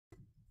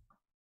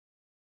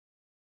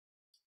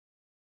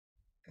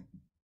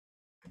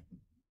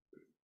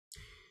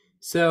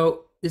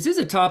So this is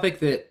a topic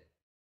that,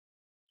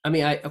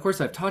 of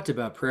course, I've talked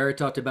about prayer. I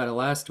talked about it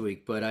last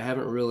week, but I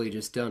haven't really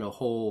just done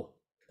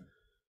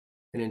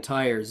an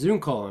entire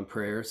Zoom call on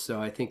prayer.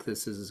 So I think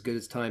this is as good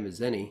a time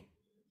as any.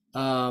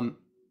 Um,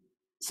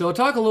 so I'll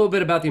talk a little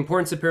bit about the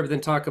importance of prayer, but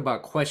then talk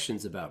about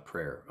questions about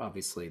prayer.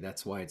 Obviously,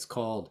 that's why it's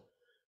called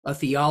a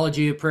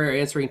theology of prayer,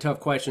 answering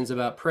tough questions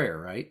about prayer,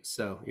 right?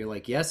 So you're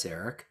like, yes,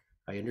 Eric,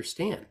 I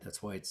understand.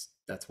 That's why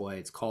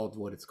it's called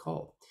what it's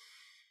called.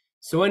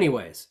 So,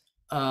 anyways,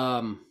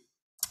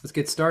 let's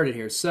get started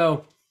here.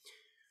 So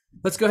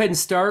let's go ahead and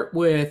start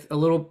with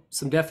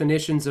some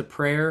definitions of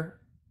prayer.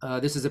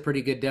 This is a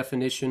pretty good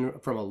definition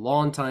from a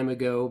long time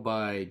ago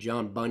by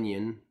John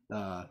Bunyan,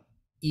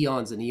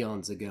 eons and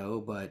eons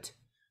ago. But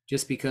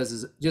just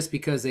because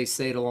they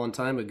say it a long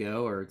time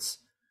ago or it's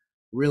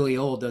really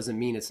old doesn't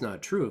mean it's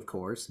not true. Of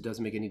course, it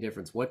doesn't make any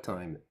difference what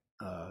time,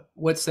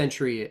 what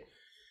century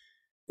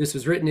this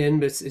was written in,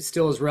 but it's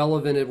still as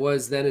relevant it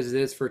was then as it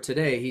is for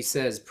today. He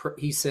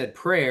said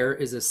prayer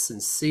is a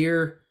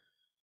sincere,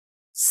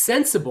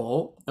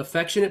 sensible,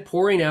 affectionate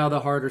pouring out of the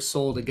heart or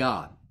soul to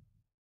God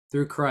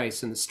through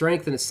Christ and the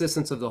strength and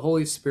assistance of the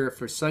Holy Spirit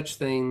for such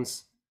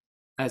things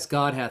as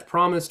God hath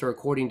promised or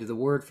according to the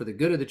word for the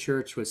good of the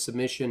church with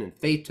submission and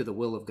faith to the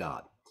will of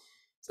God.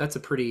 So that's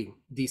a pretty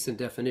decent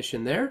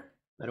definition there.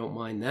 I don't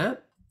mind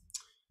that.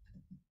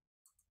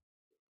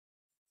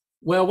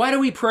 Well, why do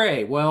we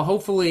pray? Well,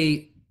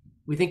 hopefully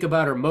we think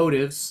about our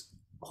motives.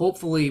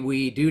 Hopefully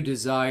we do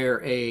desire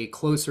a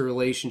closer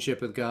relationship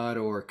with God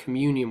or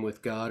communion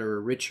with God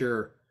or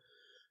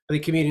I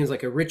think communion is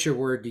like a richer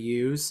word to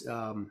use.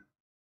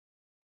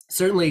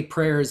 Certainly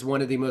prayer is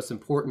one of the most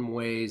important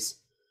ways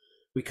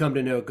we come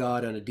to know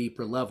God on a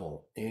deeper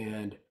level.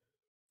 And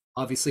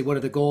obviously one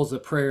of the goals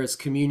of prayer is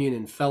communion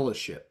and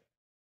fellowship.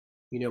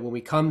 You know, when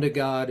we come to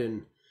God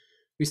and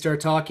we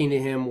start talking to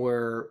him,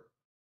 we're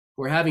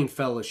having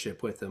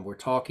fellowship with him. We're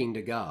talking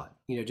to God.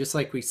 You know, just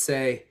like we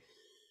say,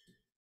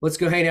 let's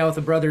go hang out with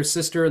a brother or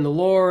sister in the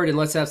Lord and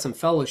let's have some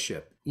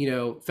fellowship. You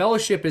know,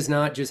 fellowship is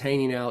not just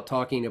hanging out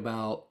talking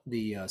about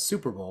the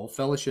Super Bowl.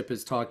 Fellowship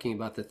is talking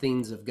about the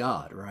things of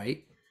God,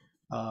 right?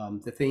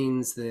 The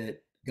things that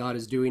God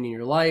is doing in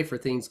your life or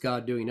things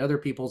God doing in other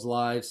people's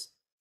lives.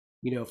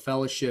 You know,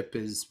 fellowship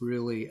is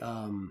really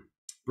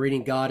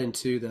bringing God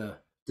into the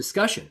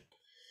discussion.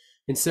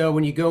 And so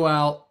when you go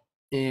out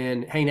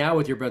and hang out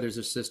with your brothers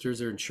or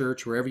sisters or in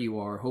church, wherever you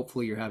are,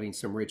 hopefully you're having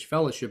some rich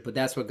fellowship, but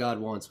that's what God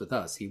wants with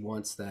us. He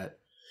wants that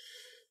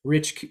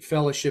rich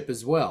fellowship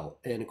as well.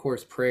 And of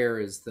course, prayer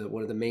is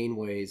one of the main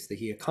ways that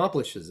he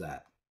accomplishes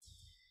that.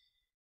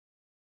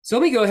 So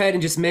let me go ahead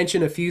and just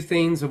mention a few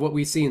things of what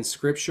we see in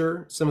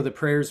Scripture, some of the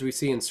prayers we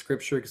see in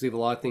Scripture, because we have a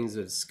lot of things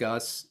to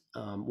discuss.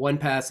 One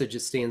passage that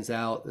stands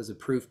out as a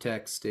proof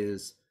text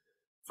is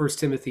 1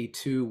 Timothy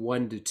 2,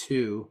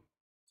 1-2.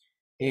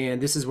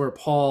 And this is where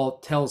Paul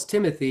tells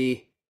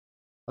Timothy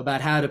about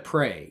how to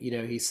pray. You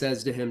know, he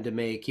says to him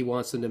he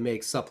wants him to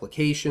make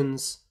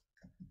supplications.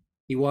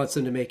 He wants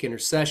them to make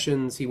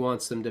intercessions. He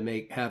wants them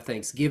to have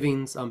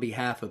thanksgivings on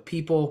behalf of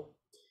people,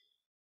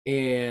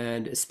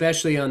 and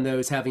especially on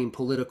those having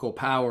political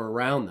power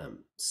around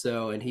them.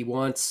 So, and he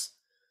wants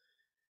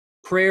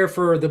prayer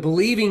for the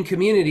believing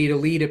community to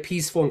lead a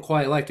peaceful and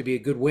quiet life, to be a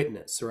good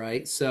witness,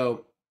 right?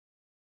 So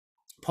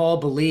Paul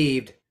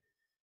believed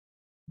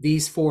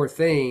these four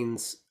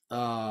things,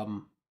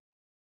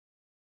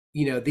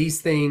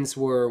 these things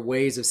were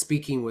ways of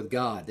speaking with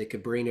God that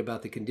could bring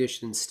about the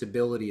condition and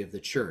stability of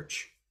the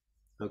church.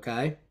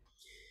 Okay.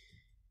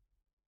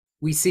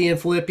 We see in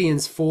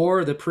Philippians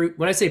 4,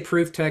 when I say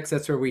proof text,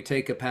 that's where we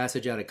take a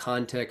passage out of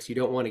context. You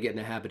don't want to get in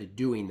the habit of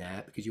doing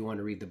that because you want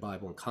to read the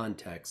Bible in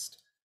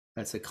context.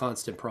 That's a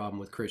constant problem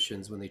with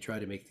Christians when they try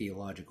to make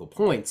theological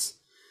points,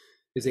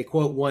 is they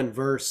quote one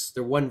verse.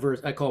 They're one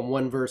verse. I call them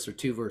one verse or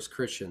two verse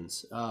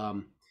Christians.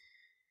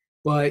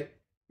 But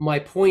my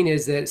point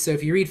is that, so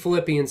if you read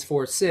Philippians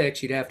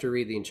 4:6, you'd have to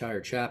read the entire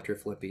chapter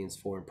of Philippians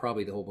 4 and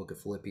probably the whole book of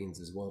Philippians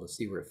as well to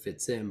see where it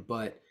fits in.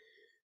 But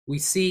we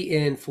see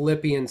in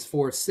Philippians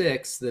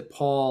 4:6 that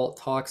Paul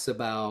talks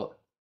about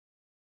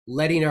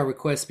letting our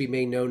requests be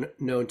made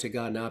known to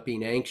God, not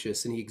being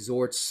anxious. And he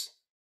exhorts,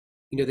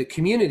 the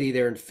community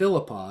there in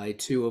Philippi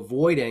to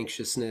avoid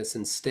anxiousness,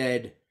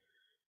 instead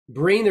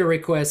bring their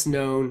requests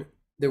known,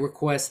 the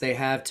requests they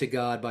have to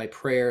God by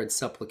prayer and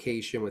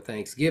supplication with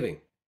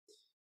thanksgiving.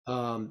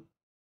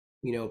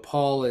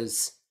 Paul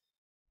is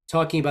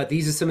talking about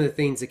these are some of the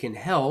things that can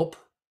help,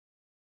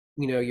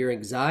 your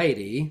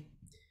anxiety.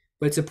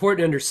 But it's important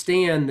to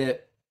understand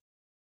that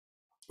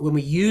when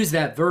we use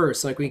that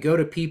verse, like we go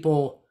to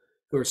people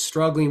who are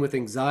struggling with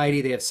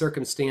anxiety, they have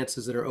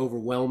circumstances that are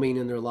overwhelming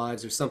in their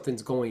lives or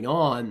something's going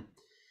on,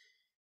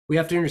 we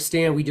have to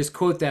understand we just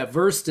quote that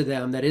verse to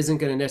them. That isn't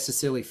going to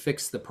necessarily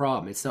fix the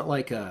problem. It's not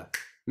like a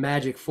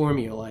magic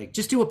formula, like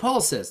just do what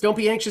Paul says. Don't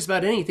be anxious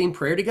about anything.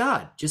 Prayer to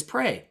God. Just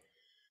pray.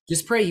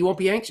 Just pray. You won't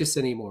be anxious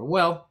anymore.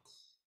 Well,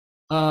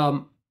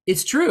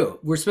 it's true.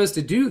 We're supposed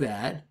to do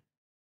that.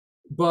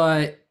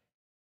 But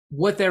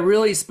what that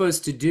really is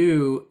supposed to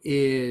do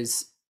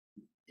is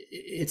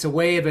it's a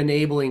way of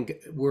enabling,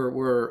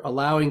 we're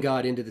allowing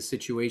God into the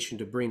situation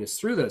to bring us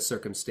through those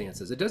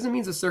circumstances. It doesn't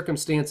mean the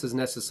circumstances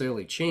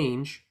necessarily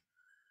change,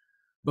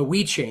 but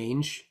we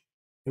change,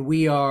 and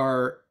we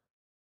are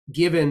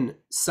given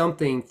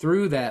something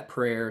through that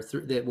prayer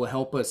that will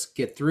help us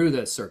get through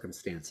those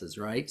circumstances,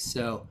 right?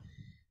 So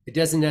it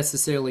doesn't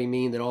necessarily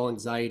mean that all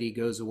anxiety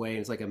goes away and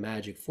it's like a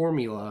magic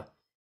formula,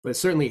 but it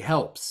certainly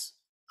helps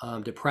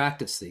to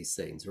practice these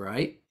things,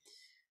 right?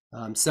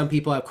 Some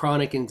people have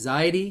chronic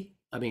anxiety.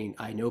 I mean,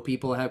 I know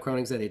people have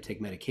chronic anxiety, they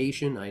take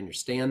medication. I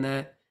understand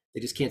that.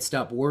 They just can't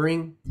stop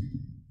worrying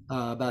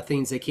about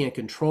things they can't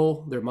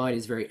control. Their mind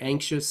is very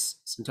anxious.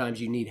 Sometimes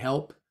you need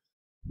help.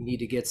 You need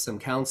to get some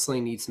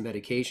counseling, need some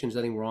medications. There's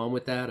nothing wrong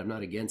with that. I'm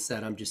not against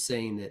that. I'm just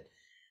saying that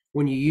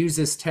when you use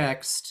this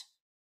text,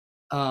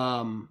 we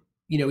don't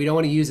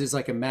want to use it as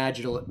like a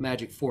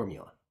magic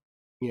formula.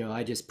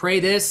 I just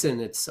pray this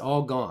and it's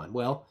all gone.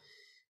 Well,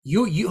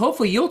 you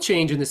hopefully you'll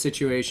change in the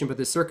situation, but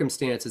the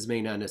circumstances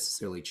may not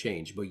necessarily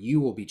change, but you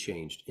will be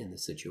changed in the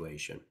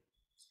situation.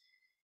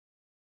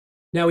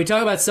 Now we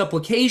talk about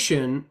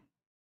supplication.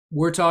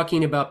 We're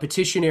talking about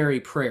petitionary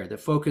prayer that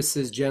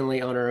focuses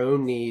generally on our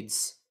own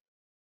needs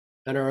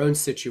and our own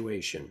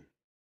situation.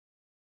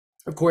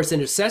 Of course,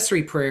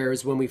 intercessory prayer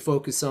is when we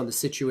focus on the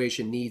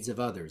situation needs of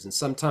others. And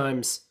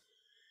sometimes,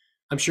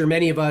 I'm sure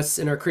many of us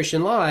in our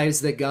Christian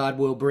lives, that God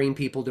will bring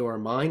people to our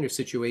mind or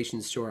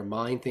situations to our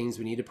mind, things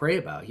we need to pray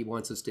about. He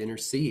wants us to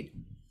intercede.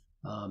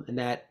 And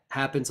that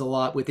happens a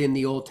lot within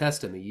the Old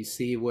Testament. You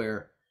see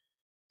where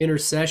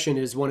intercession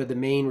is one of the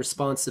main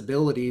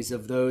responsibilities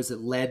of those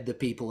that led the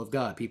people of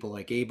God, people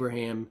like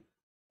Abraham,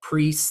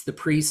 priests. The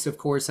priests, of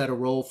course, had a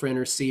role for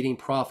interceding.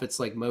 Prophets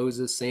like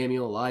Moses,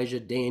 Samuel, Elijah,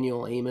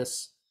 Daniel,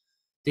 Amos.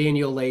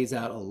 Daniel lays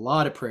out a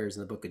lot of prayers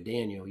in the book of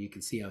Daniel. You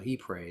can see how he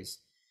prays.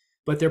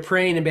 But they're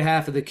praying in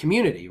behalf of the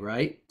community,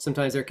 right?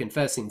 Sometimes they're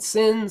confessing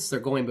sins.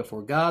 They're going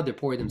before God. They're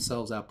pouring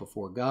themselves out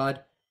before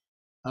God.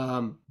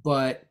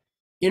 But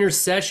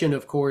intercession,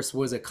 of course,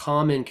 was a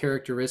common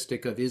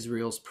characteristic of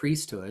Israel's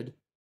priesthood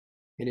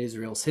in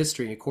Israel's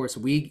history. Of course,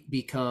 we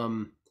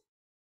become...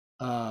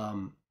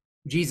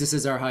 Jesus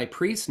is our high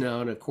priest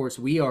now, and of course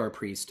we are a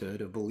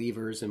priesthood of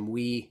believers, and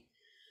we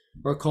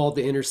are called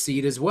to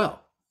intercede as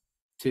well,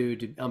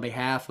 to on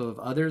behalf of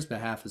others,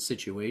 behalf of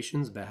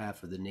situations,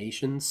 behalf of the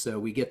nations. So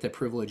we get the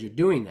privilege of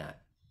doing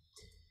that.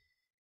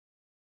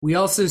 We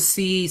also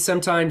see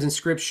sometimes in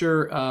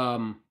Scripture,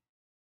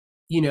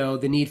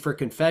 the need for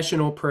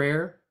confessional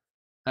prayer.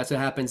 That's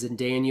what happens in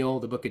Daniel,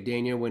 the book of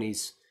Daniel, when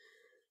he's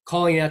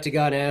calling out to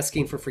God,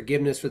 asking for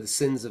forgiveness for the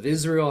sins of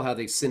Israel, how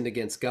they've sinned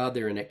against God.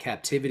 They're in our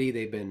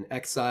They've been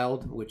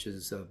exiled, which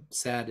is a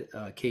sad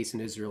case in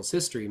Israel's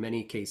history. In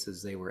many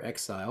cases, they were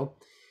exiled.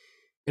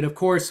 And of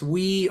course,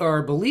 we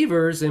are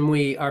believers,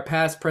 and our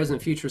past,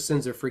 present, future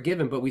sins are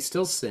forgiven, but we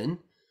still sin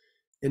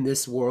in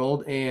this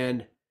world.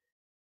 And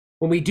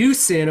when we do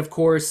sin, of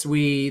course,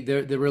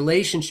 the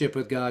relationship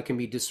with God can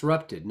be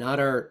disrupted. Not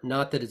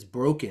that it's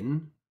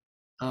broken,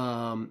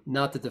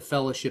 not that the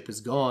fellowship is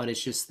gone.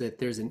 It's just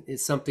that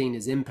something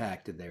is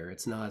impacted there.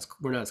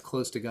 We're not as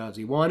close to God as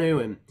we want to,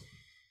 and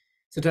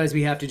sometimes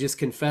we have to just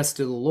confess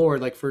to the Lord,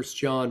 like 1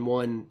 John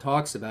 1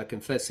 talks about,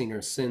 confessing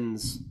our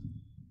sins,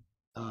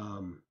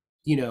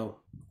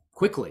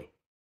 quickly.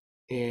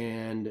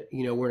 And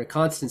we're in a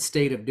constant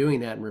state of doing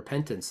that in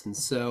repentance, and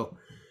so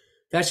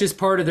that's just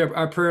part of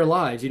our prayer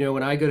lives.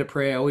 When I go to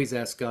pray, I always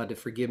ask God to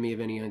forgive me of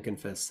any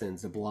unconfessed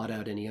sins, to blot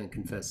out any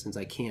unconfessed sins.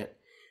 I can't.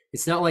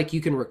 It's not like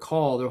you can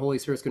recall, the Holy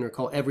Spirit's going to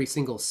recall every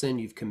single sin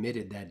you've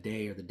committed that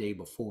day or the day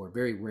before.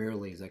 Very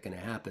rarely is that going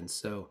to happen.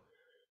 So,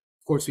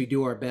 of course, we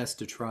do our best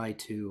to try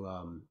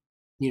to,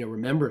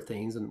 remember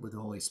things and with the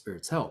Holy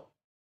Spirit's help.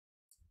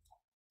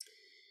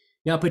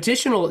 Now,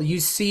 petitional, you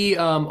see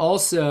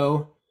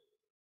also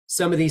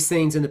some of these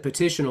things in the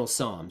petitional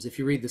Psalms. If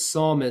you read the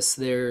psalmist,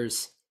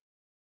 there's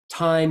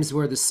times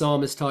where the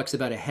psalmist talks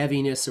about a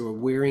heaviness or a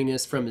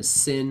weariness from his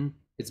sin.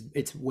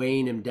 It's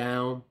weighing him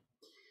down.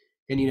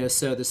 And,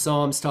 so the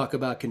Psalms talk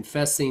about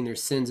confessing their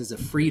sins as a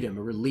freedom,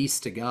 a release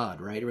to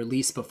God, right? A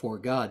release before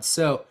God.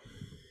 So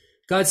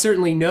God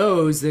certainly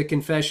knows that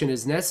confession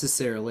is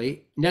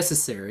necessary,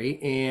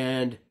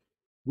 and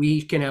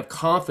we can have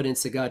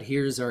confidence that God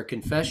hears our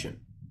confession,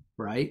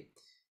 right?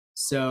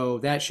 So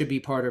that should be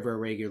part of our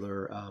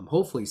regular,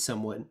 hopefully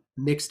somewhat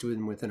mixed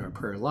within our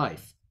prayer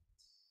life.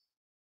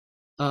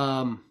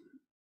 Now,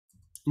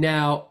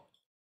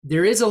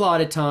 there is a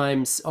lot of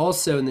times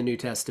also in the New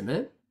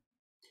Testament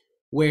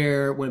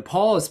where when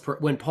Paul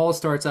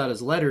starts out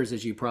his letters,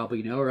 as you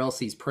probably know, or else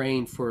he's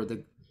praying for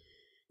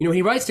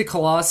he writes to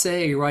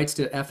Colossae, he writes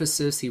to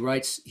Ephesus,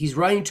 he's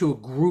writing to a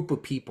group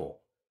of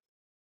people,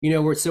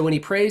 so when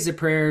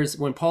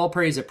when Paul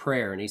prays a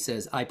prayer and he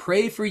says, I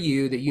pray for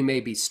you that you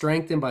may be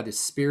strengthened by the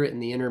Spirit in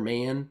the inner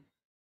man,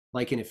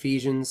 like in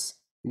Ephesians,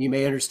 and you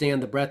may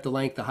understand the breadth, the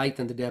length, the height,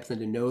 and the depth, and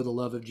to know the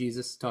love of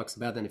Jesus. Talks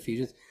about that in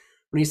Ephesians.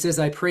 When he says,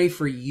 I pray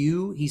for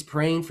you, he's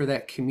praying for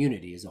that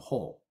community as a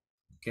whole.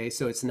 Okay,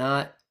 so it's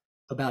not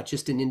about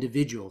just an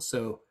individual.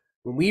 So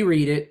when we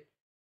read it,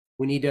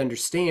 we need to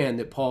understand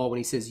that Paul, when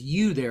he says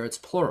you there, it's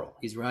plural.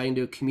 He's writing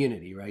to a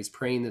community, right? He's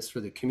praying this for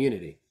the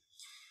community.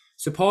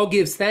 So Paul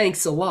gives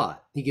thanks a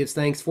lot. He gives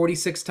thanks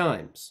 46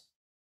 times,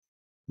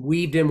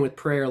 weaved in with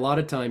prayer a lot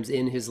of times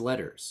in his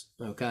letters,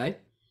 okay?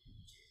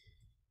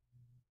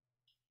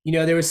 You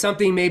know, there was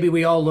something maybe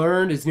we all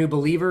learned as new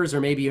believers,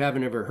 or maybe you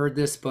haven't ever heard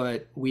this,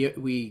 but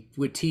we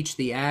would teach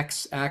the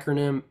ACTS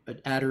acronym: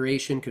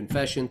 adoration,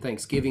 confession,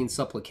 thanksgiving,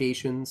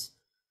 supplications.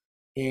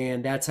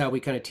 And that's how we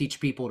kind of teach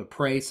people to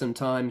pray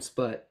sometimes.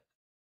 But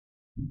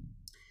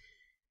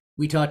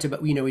we talked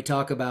about, we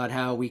talk about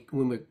how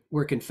when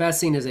we're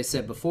confessing, as I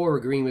said before, we're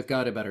agreeing with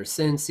God about our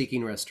sins,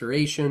 seeking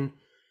restoration.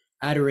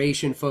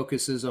 Adoration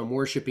focuses on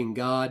worshiping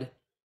God.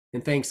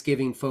 And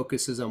thanksgiving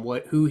focuses on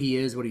who he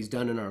is, what he's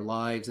done in our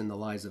lives and the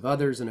lives of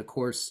others. And of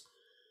course,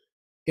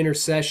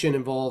 intercession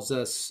involves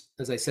us,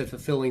 as I said,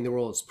 fulfilling the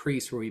role as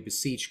priests, where we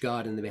beseech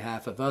God in the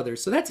behalf of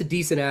others. So that's a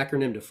decent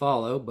acronym to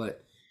follow.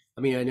 But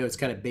I mean, I know it's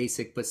kind of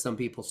basic, but some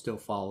people still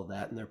follow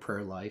that in their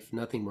prayer life.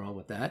 Nothing wrong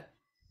with that.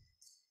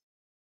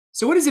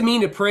 So what does it mean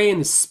to pray in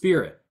the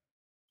Spirit?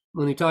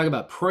 When we talk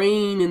about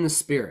praying in the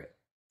Spirit,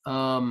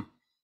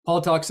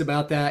 Paul talks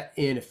about that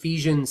in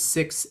Ephesians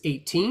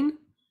 6:18.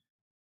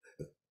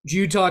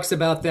 Jude talks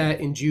about that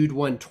in Jude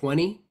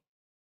 1:20.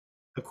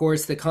 Of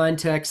course, the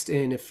context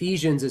in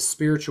Ephesians is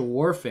spiritual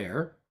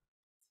warfare.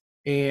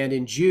 And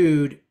in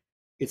Jude,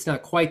 it's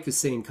not quite the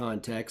same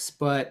context.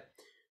 But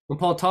when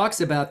Paul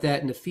talks about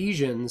that in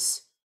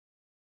Ephesians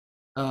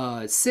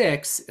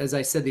 6, as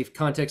I said, the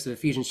context of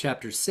Ephesians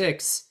chapter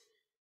 6,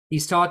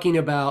 he's talking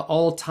about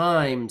all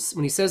times.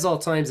 When he says all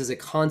times, there's a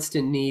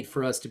constant need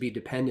for us to be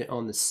dependent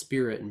on the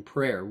Spirit in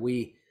prayer. Of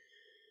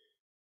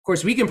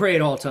course, we can pray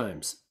at all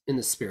times in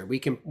the Spirit.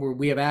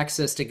 We have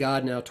access to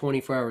God now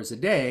 24 hours a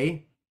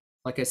day.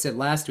 Like I said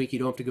last week, you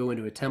don't have to go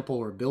into a temple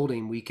or a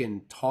building. We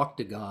can talk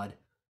to God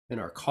in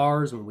our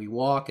cars, when we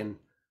walk, in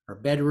our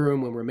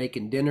bedroom, when we're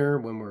making dinner,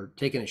 when we're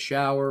taking a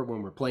shower,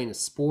 when we're playing a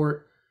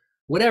sport,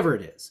 whatever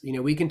it is.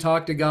 We can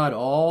talk to God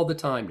all the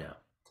time now.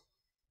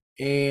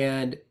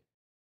 And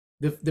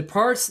when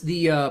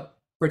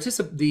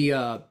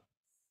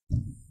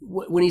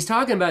he's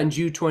talking about in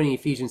Jude 20,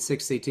 Ephesians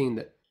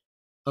 6:18,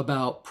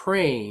 about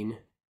praying,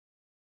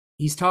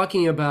 he's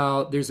talking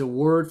about, there's a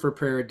word for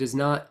prayer. He's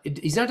not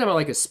talking about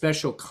like a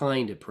special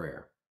kind of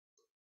prayer,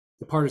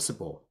 the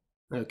participle,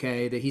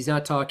 okay? That he's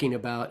not talking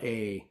about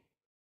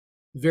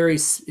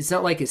it's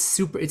not like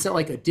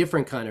a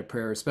different kind of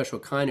prayer, a special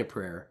kind of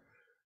prayer.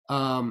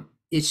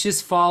 It's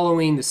just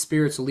following the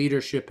Spirit's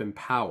leadership and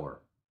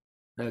power,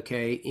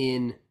 okay,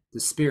 in the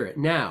Spirit.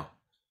 Now,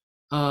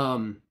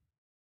 and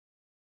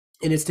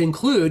it's to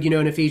include,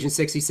 in Ephesians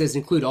 6, he says,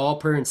 include all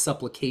prayer and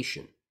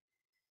supplication,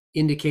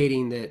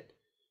 indicating that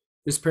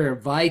this prayer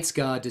invites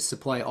God to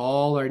supply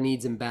all our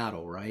needs in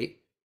battle, right?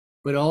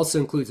 But it also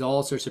includes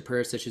all sorts of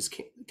prayers, such as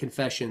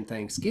confession and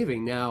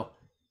thanksgiving. Now,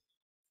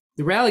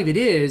 the reality of it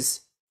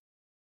is,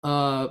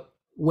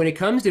 when it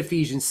comes to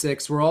Ephesians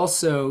 6, we're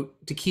also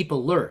to keep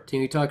alert.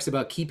 He talks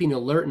about keeping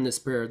alert in this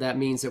prayer. That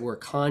means that we're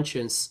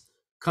conscientious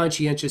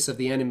of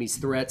the enemy's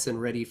threats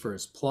and ready for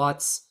his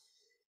plots.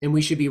 And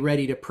we should be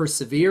ready to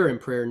persevere in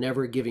prayer,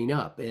 never giving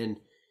up.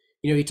 And,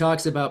 he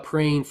talks about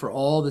praying for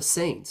all the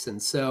saints.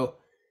 And so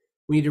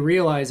we need to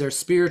realize our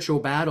spiritual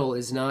battle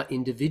is not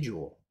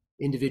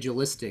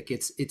individualistic.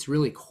 It's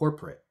really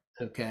corporate,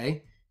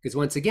 okay? Because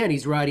once again,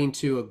 he's writing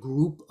to a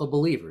group of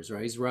believers,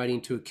 right? He's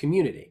writing to a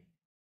community,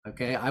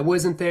 okay? I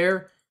wasn't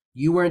there.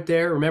 You weren't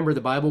there. Remember,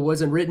 the Bible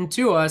wasn't written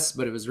to us,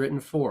 but it was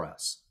written for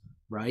us,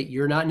 right?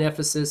 You're not in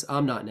Ephesus.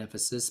 I'm not in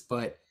Ephesus,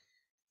 but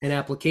an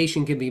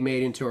application can be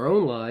made into our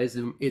own lives.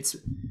 And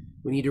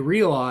we need to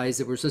realize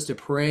that we're supposed to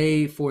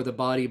pray for the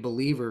body of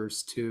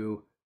believers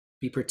to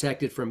be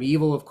protected from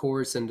evil, of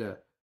course, and to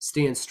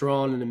stand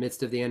strong in the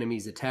midst of the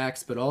enemy's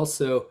attacks. But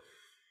also,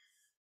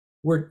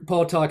 where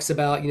Paul talks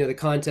about, the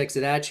context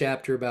of that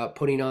chapter about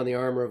putting on the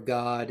armor of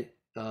God,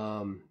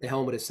 the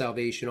helmet of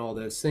salvation, all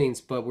those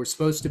things. But we're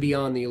supposed to be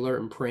on the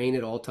alert and praying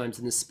at all times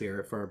in the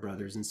Spirit for our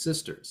brothers and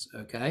sisters,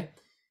 okay?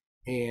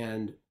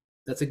 And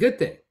that's a good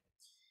thing.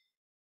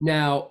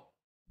 Now,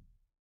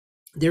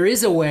 there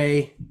is a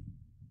way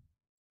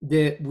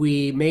that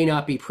we may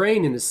not be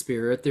praying in the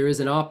Spirit. There's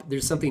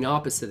something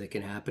opposite that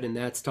can happen, and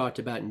that's talked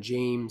about in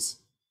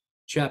James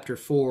chapter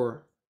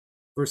 4,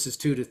 verses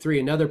 2-3,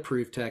 another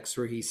proof text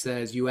where he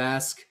says, you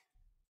ask,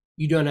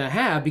 you do not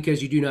have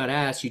because you do not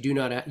ask,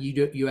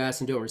 you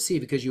ask and don't receive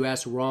because you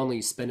ask wrongly,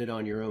 you spend it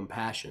on your own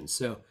passions.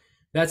 So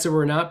that's where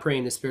we're not praying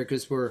in the Spirit,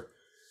 because we're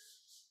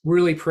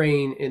really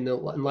praying in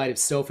light of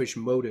selfish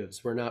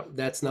motives.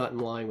 That's not in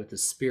line with the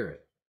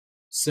Spirit.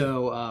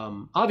 So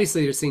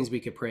obviously there's things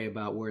we could pray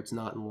about where it's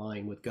not in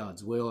line with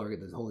God's will or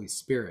the Holy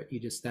Spirit.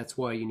 That's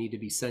why you need to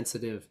be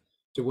sensitive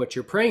to what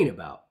you're praying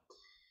about.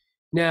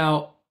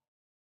 Now,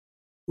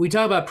 we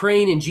talk about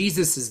praying in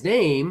Jesus's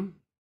name.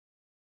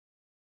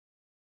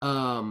 We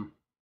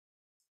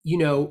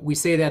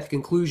say that at the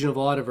conclusion of a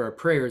lot of our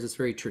prayers. It's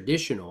very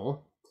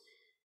traditional.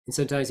 And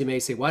sometimes you may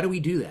say, why do we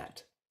do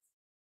that?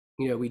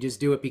 We just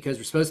do it because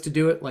we're supposed to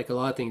do it. Like a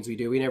lot of things we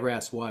do, we never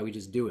ask why, we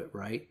just do it,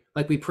 right?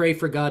 Like we pray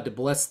for God to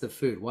bless the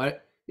food.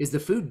 What is the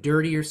food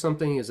dirty or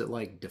something? Is it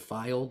like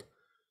defiled?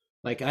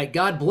 Like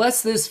God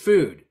bless this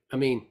food. I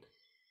mean,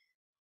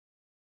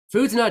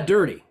 food's not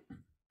dirty.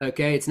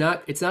 Okay, it's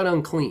not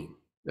unclean.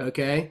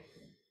 Okay.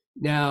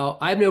 Now,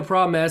 I have no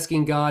problem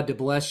asking God to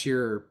bless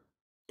your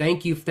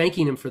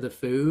thanking him for the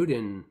food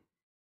and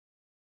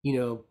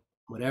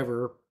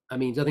whatever. I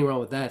mean, nothing wrong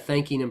with that,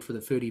 thanking him for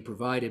the food he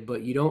provided,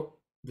 but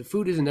the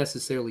food isn't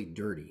necessarily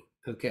dirty.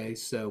 Okay,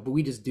 so, but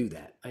we just do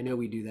that. I know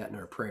we do that in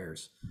our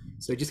prayers.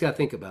 So you just got to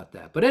think about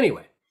that. But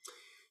anyway,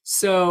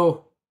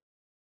 so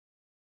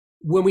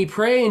when we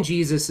pray in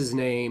Jesus's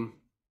name,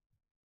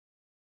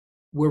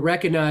 we're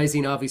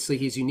recognizing obviously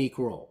his unique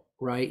role,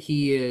 right?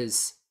 He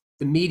is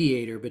the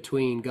mediator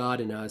between God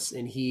and us,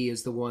 and he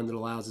is the one that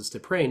allows us to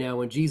pray. Now,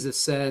 when Jesus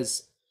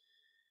says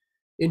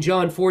in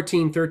John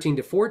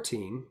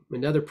 14:13-14,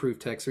 another proof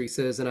text where he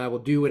says, and I will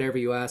do whatever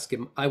you ask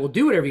him. I will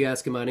do whatever you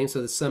ask in my name,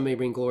 so the Son may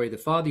bring glory to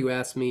the Father. You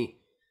ask me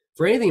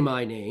for anything in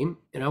my name,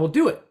 and I will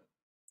do it.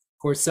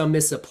 Of course, some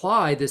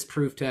misapply this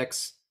proof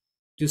text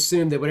to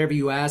assume that whatever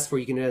you ask for,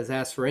 you can just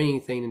ask for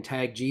anything and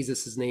tag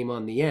Jesus's name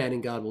on the end,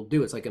 and God will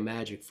do it. It's like a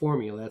magic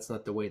formula. That's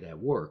not the way that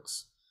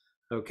works.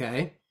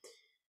 Okay?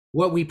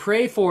 What we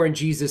pray for in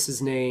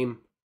Jesus's name,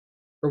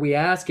 or we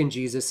ask in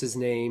Jesus's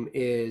name,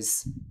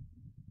 is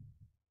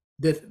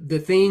the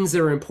things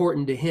that are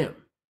important to him,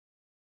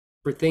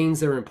 for things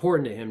that are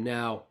important to him.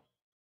 Now,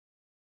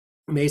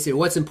 you may say,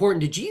 what's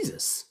important to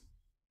Jesus?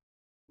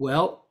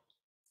 Well,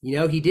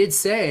 he did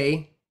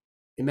say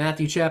in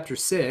Matthew chapter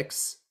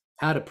 6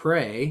 how to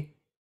pray,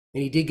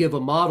 and he did give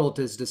a model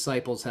to his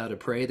disciples how to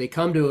pray. They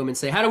come to him and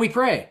say, how do we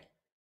pray?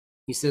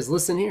 He says,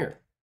 listen here.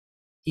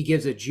 He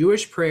gives a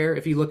Jewish prayer.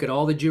 If you look at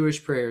all the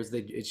Jewish prayers,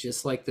 it's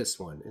just like this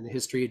one. In the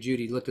history of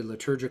Judah, you looked at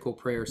liturgical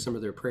prayer, some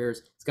of their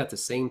prayers, it's got the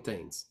same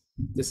things.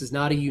 This is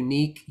not a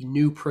unique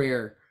new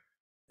prayer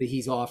that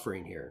he's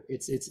offering here.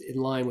 It's in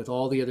line with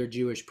all the other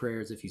Jewish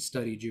prayers. If you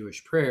study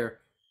Jewish prayer,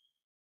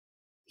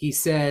 he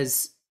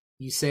says,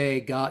 you say,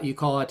 God, you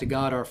call out to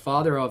God, our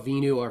Father,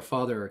 Avinu, our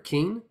Father, our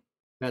King.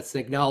 That's the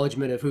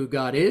acknowledgement of who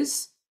God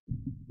is.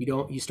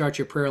 You start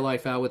your prayer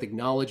life out with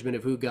acknowledgement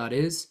of who God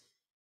is.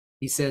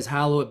 He says,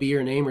 hallowed be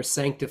your name, or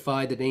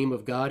sanctify the name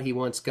of God. He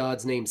wants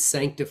God's name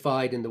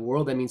sanctified in the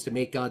world. That means to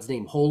make God's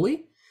name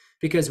holy,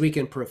 because we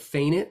can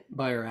profane it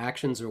by our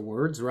actions or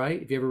words,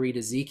 right? If you ever read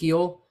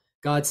Ezekiel,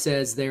 God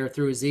says there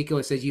through Ezekiel,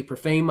 it says, you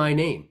profane my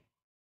name.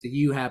 So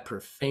you have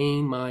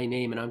profaned my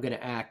name, and I'm going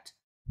to act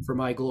for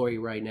my glory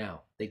right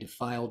now. They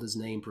defiled his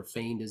name,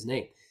 profaned his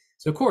name.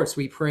 So of course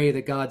we pray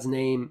that God's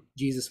name,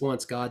 Jesus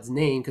wants God's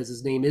name, because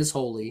his name is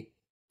holy,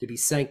 to be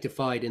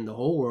sanctified in the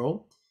whole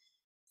world.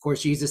 Of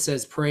course, Jesus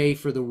says, pray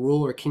for the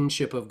rule or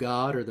kingship of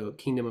God, or the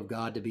kingdom of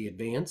God, to be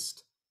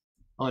advanced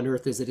on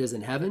earth as it is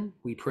in heaven.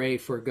 We pray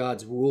for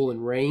God's rule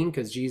and reign,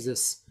 because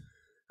Jesus,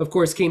 of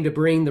course, came to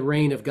bring the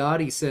reign of God.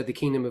 He said, the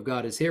kingdom of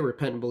God is here.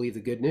 Repent and believe the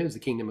good news. The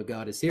kingdom of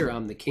God is here.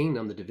 I'm the king.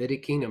 I'm the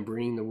Davidic king. I'm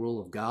bringing the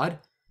rule of God.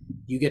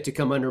 You get to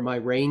come under my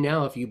reign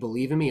now if you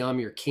believe in me. I'm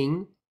your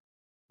king,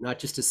 not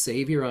just a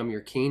savior. I'm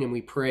your king. And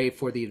we pray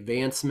for the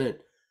advancement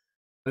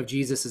of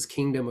Jesus's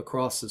kingdom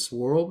across this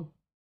world.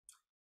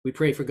 We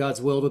pray for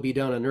God's will to be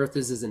done on earth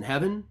as is in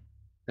heaven.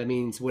 That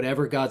means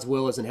whatever God's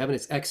will is in heaven,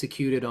 it's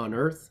executed on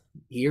earth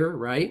here,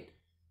 right?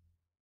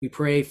 We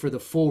pray for the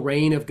full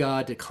reign of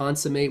God to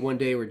consummate one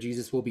day, where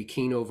Jesus will be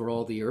king over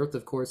all the earth.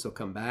 Of course, he'll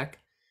come back.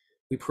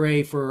 We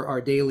pray for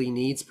our daily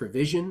needs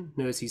provision.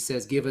 Notice he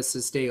says, give us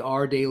this day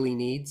our daily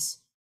needs.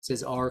 It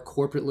says our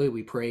corporately.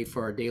 We pray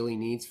for our daily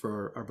needs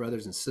for our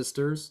brothers and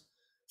sisters.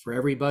 For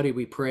everybody,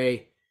 we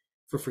pray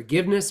for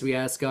forgiveness. We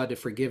ask God to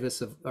forgive us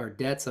of our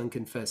debts,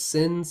 unconfessed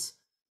sins.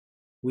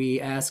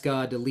 We ask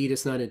God to lead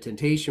us not into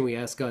temptation. We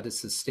ask God to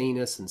sustain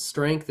us in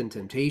strength and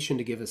temptation,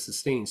 to give us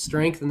sustaining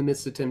strength in the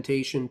midst of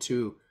temptation,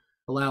 to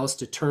allow us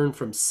to turn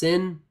from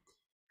sin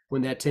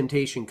when that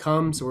temptation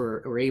comes,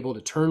 or we're able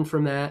to turn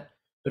from that.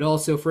 But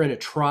also if we're in a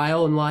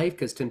trial in life,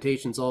 because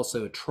temptation is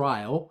also a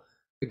trial,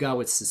 that God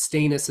would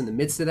sustain us in the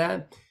midst of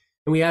that.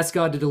 And we ask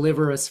God to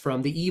deliver us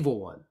from the evil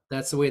one.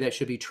 That's the way that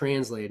should be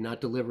translated,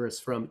 not deliver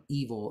us from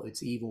evil.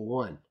 It's evil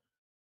one.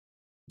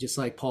 Just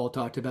like Paul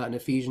talked about in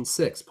Ephesians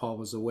 6, Paul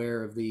was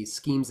aware of the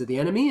schemes of the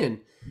enemy,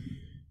 and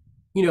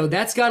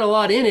that's got a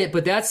lot in it,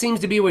 but that seems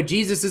to be what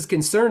Jesus is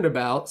concerned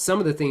about, some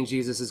of the things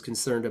Jesus is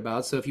concerned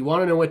about. So if you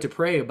want to know what to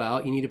pray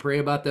about, you need to pray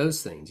about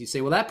those things. You say,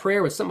 well, that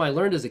prayer was something I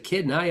learned as a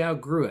kid and I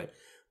outgrew it.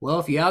 Well,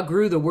 if you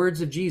outgrew the words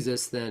of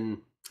Jesus,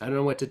 then I don't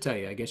know what to tell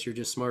you. I guess you're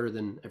just smarter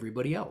than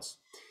everybody else.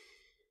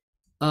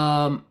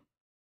 Now,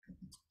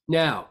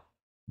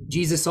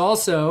 Jesus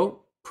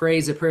also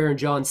prays a prayer in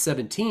John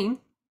 17,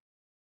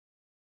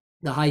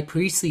 the high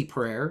priestly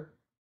prayer.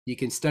 You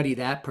can study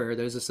that prayer.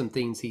 Those are some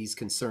things he's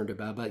concerned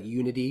about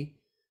unity,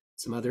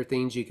 some other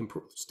things. You can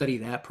study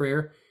that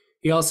prayer.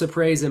 He also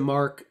prays in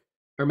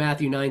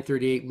Matthew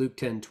 9:38, Luke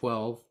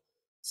 10:12,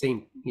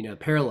 same,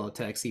 parallel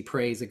text. He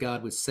prays that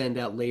God would send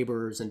out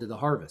laborers into the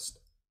harvest.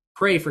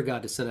 Pray for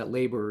God to send out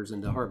laborers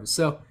into the harvest.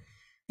 So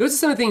Those are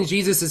some of the things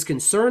Jesus is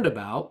concerned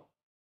about.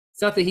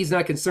 It's not that he's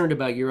not concerned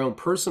about your own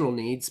personal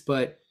needs,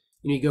 but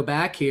you go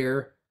back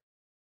here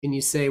and you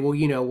say, well,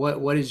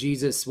 what is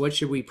Jesus? What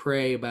should we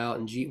pray about?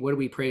 And what do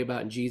we pray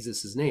about in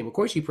Jesus' name? Of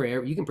course, you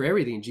can pray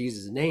everything in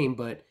Jesus' name,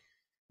 but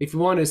if you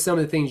want to some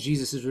of the things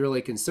Jesus is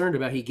really concerned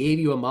about, he gave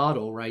you a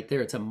model right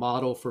there. It's a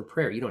model for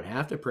prayer. You don't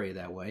have to pray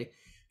that way.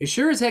 It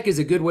sure as heck is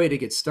a good way to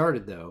get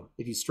started, though,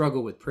 if you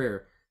struggle with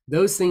prayer.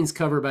 Those things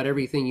cover about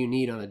everything you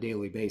need on a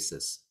daily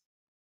basis.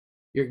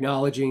 You're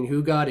acknowledging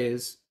who God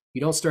is.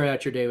 You don't start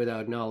out your day without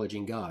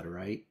acknowledging God,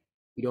 right?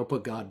 You don't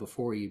put God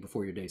before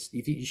your day.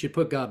 You should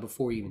put God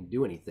before you even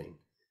do anything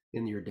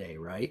in your day,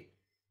 right?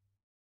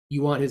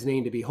 You want his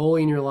name to be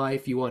holy in your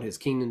life. You want his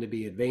kingdom to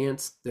be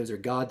advanced. Those are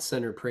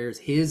God-centered prayers.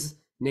 His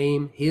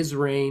name, his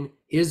reign,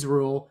 his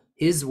rule,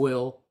 his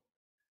will.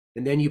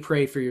 And then you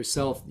pray for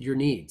yourself, your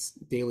needs,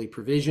 daily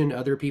provision,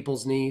 other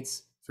people's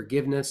needs,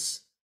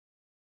 forgiveness,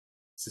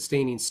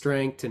 sustaining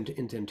strength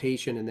in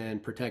temptation, and then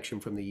protection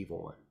from the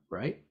evil one,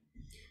 right?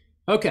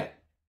 Okay.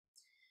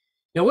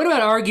 Now, what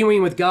about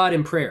arguing with God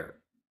in prayer?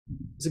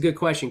 It's a good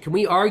question. Can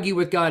we argue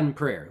with God in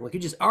prayer? Like, you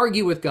just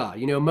argue with God.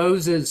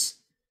 Moses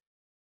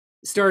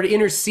started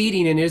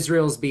interceding in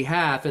Israel's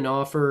behalf and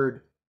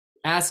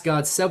asked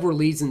God several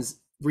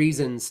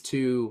reasons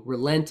to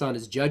relent on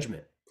his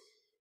judgment.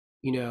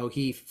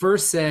 He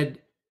first said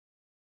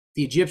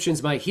the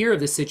Egyptians might hear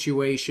of the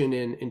situation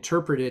and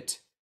interpret it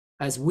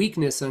as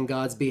weakness on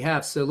God's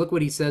behalf. So look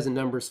what he says in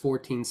Numbers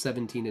 14,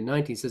 17, and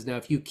 19. He says, now,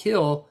 if you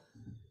kill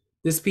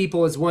this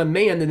people as one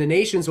man, then the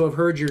nations will have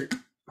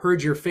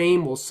heard your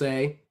fame, will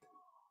say,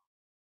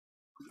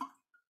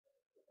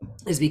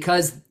 is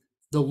because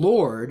the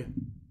Lord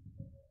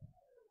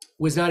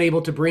was not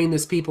able to bring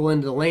this people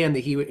into the land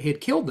that he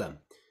had killed them.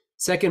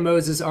 Second,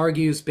 Moses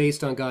argues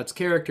based on God's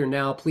character.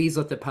 Now, please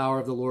let the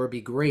power of the Lord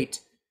be great,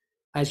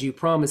 as you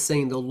promised,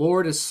 saying, the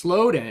Lord is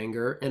slow to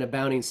anger and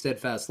abounding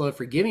steadfast love,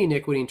 forgiving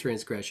iniquity and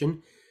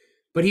transgression.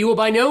 But he will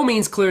by no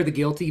means clear the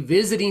guilty,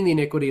 visiting the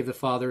iniquity of the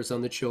fathers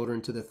on the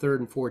children to the third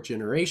and fourth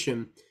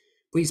generation.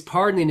 Please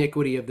pardon the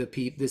iniquity of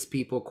this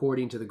people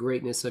according to the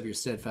greatness of your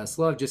steadfast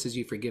love, just as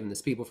you've forgiven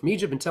this people from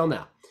Egypt until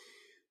now.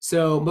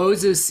 So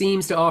Moses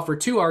seems to offer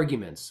two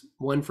arguments,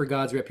 one for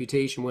God's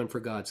reputation, one for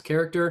God's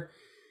character.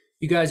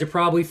 You guys are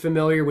probably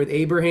familiar with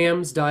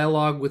Abraham's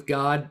dialogue with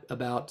God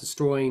about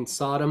destroying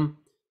Sodom,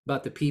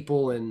 about the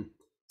people in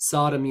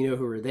Sodom, who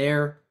were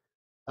there,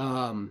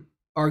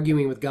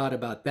 arguing with God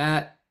about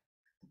that.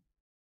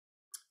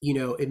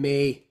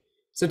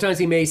 Sometimes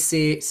he may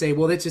say,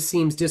 well, that just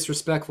seems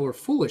disrespectful or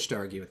foolish to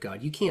argue with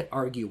God. You can't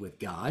argue with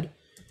God.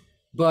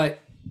 But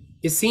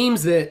it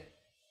seems that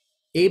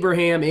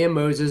Abraham and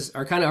Moses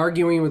are kind of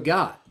arguing with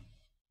God.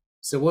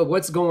 So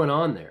what's going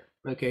on there?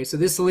 Okay, so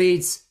this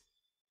leads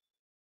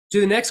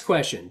to the next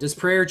question. Does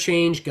prayer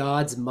change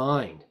God's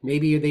mind?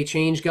 Maybe they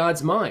change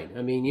God's mind.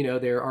 I mean,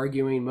 they're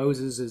arguing,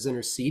 Moses is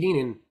interceding,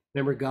 and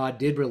remember, God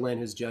did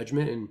relent his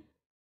judgment, and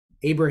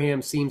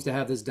Abraham seems to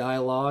have this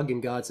dialogue,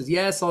 and God says,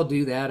 yes, I'll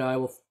do that. I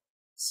will,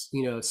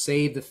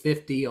 save the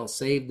 50. I'll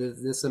save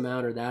this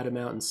amount or that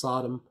amount in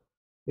Sodom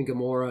and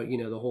Gomorrah,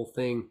 the whole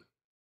thing.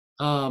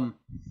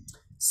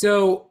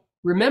 So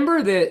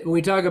remember that when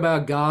we talk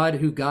about God,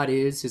 who God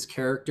is, his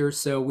character,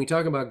 so when we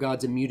talk about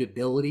God's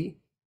immutability,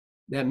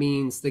 that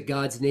means that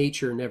God's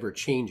nature never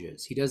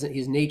changes.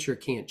 His nature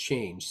can't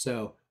change.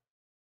 So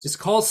just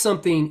call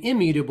something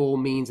immutable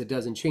means it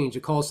doesn't change.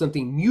 To call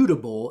something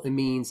mutable, it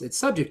means it's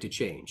subject to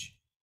change,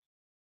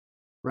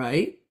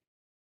 right?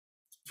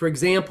 For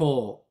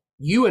example,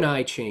 you and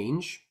I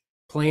change.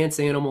 Plants,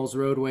 animals,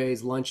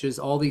 roadways, lunches,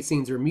 all these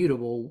things are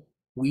mutable.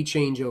 We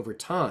change over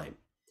time.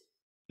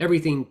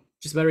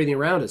 Just about everything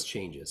around us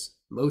changes,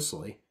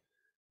 mostly.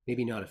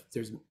 Maybe not, if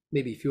there's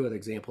maybe a few other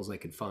examples I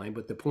could find,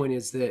 but the point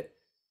is that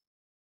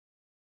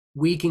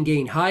we can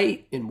gain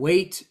height and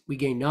weight, we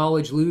gain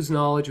knowledge, lose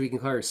knowledge, we can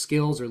acquire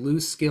skills or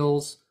lose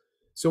skills.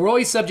 So we're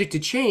always subject to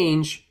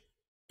change,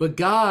 but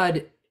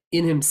God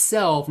in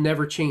himself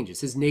never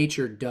changes. His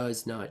nature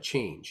does not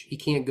change. He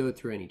can't go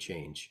through any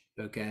change,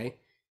 okay?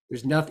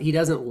 There's nothing, he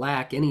doesn't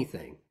lack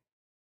anything.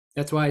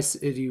 That's why,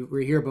 as you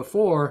were here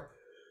before,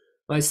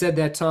 I said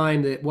that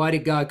time that why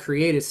did God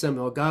create us?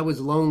 Somehow God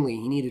was lonely,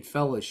 he needed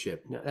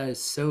fellowship. Now, that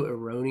is so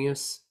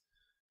erroneous.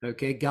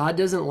 Okay, God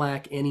doesn't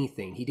lack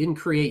anything. He didn't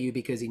create you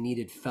because he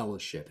needed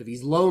fellowship. If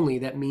he's lonely,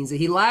 that means that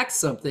he lacks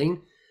something,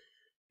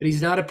 that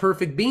he's not a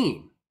perfect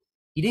being.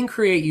 He didn't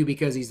create you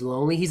because he's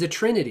lonely. He's a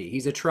Trinity.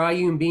 He's a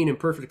triune being in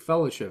perfect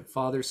fellowship,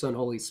 Father, Son,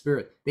 Holy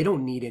Spirit. They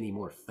don't need any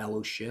more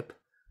fellowship.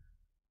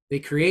 They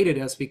created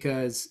us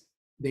because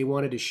they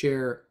wanted to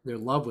share their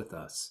love with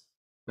us,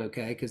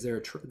 okay, because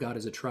God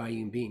is a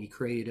triune being. He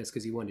created us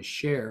because he wanted to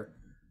share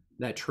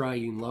that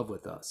triune love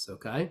with us,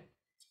 okay?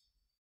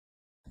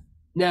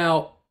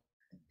 Now,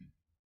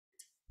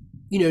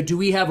 do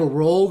we have a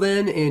role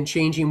then in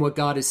changing what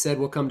God has said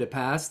will come to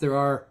pass? There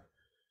are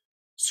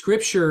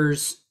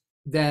scriptures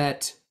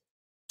that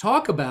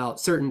talk about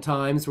certain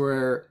times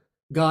where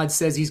God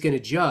says he's going to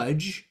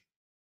judge.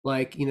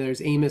 Like,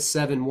 there's Amos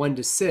 7,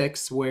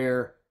 1-6,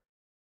 where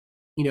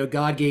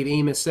God gave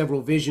Amos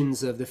several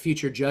visions of the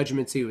future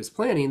judgments he was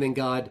planning. Then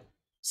God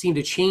seemed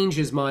to change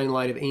his mind in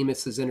light of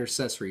Amos's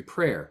intercessory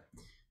prayer.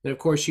 And of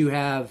course, you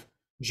have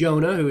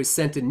Jonah, who is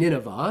sent to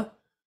Nineveh.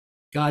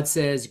 God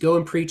says, go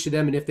and preach to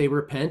them, and if they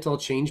repent, I'll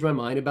change my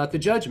mind about the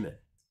judgment.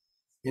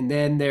 And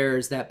then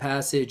there's that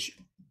passage,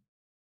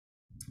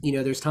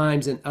 there's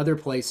times in other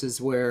places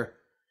where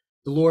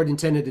the Lord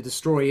intended to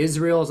destroy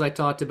Israel, as I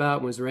talked about,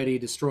 and was ready to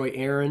destroy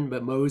Aaron,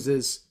 but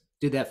Moses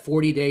did that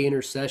 40-day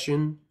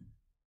intercession,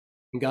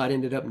 and God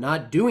ended up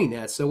not doing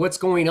that. So what's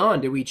going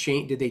on?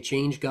 Did they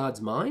change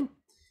God's mind?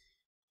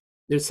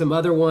 There's some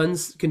other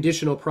ones,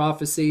 conditional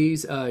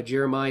prophecies,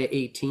 Jeremiah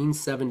 18,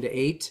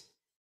 7-8.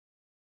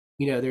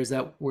 There's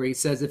that where he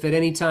says, if at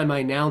any time I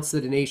announce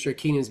that a nation or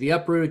kingdoms be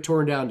uprooted,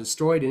 torn down,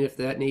 destroyed, and if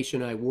that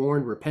nation I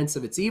warned repents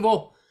of its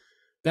evil,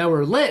 thou will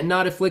relent and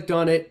not inflict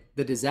on it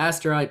the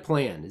disaster I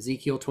planned.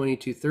 Ezekiel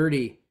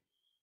 22:30,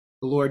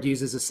 the Lord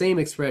uses the same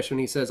expression.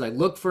 He says, I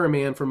looked for a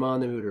man from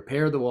among them who would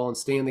repair the wall and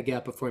stay in the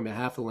gap before me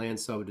behalf of the land,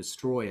 so I would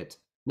destroy it.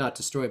 Not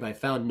destroy it, but I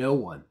found no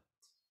one.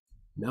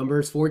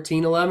 Numbers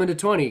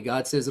 14:11-20,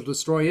 God says he'll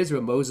destroy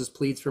Israel. Moses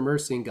pleads for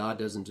mercy, and God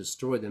doesn't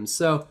destroy them.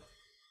 So,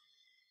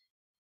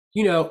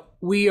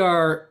 we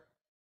are,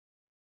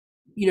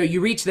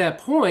 you reach that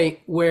point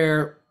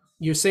where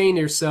you're saying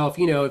to yourself,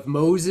 if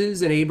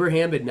Moses and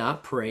Abraham had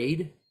not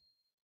prayed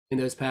in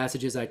those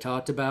passages I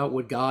talked about,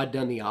 would God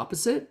done the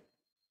opposite?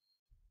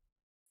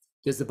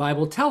 Does the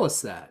Bible tell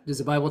us that? Does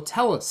the Bible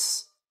tell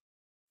us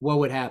what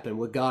would happen?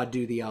 Would God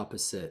do the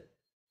opposite?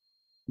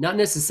 Not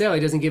necessarily.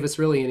 It doesn't give us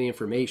really any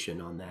information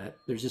on that.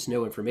 There's just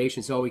no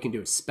information. So all we can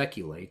do is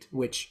speculate,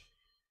 which,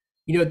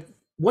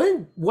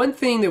 one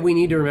thing that we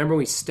need to remember when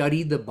we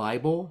study the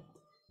Bible,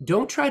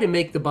 don't try to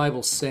make the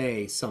Bible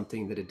say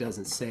something that it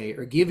doesn't say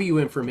or give you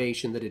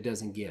information that it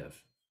doesn't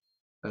give.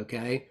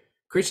 Okay?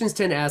 Christians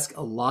tend to ask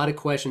a lot of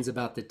questions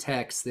about the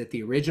text that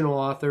the original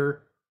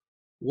author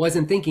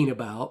wasn't thinking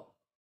about,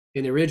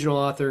 and the original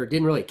author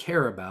didn't really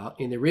care about,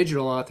 and the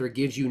original author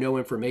gives you no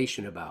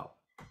information about.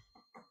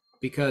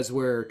 Because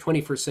we're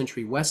 21st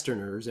century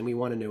Westerners and we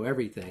want to know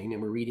everything,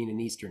 and we're reading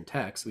an Eastern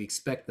text, we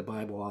expect the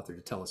Bible author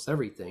to tell us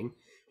everything,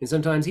 and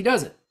sometimes he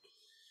doesn't.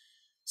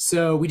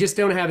 So we just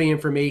don't have any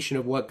information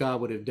of what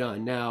God would have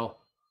done. Now,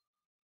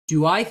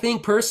 do I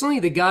think personally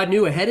that God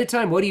knew ahead of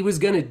time what he was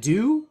going to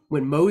do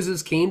when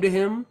Moses came to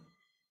him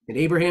and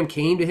Abraham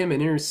came to him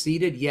and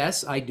interceded?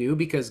 Yes, I do,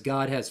 because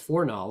God has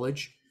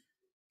foreknowledge.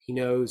 He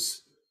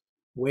knows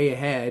way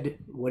ahead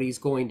what he's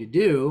going to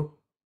do.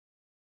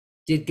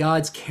 Did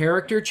God's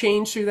character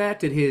change through that?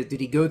 Did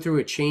he go through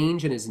a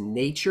change in his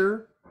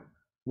nature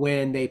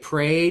when they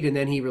prayed and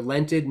then he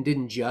relented and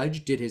didn't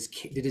judge? Did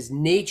his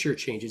nature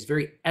change, his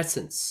very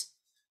essence?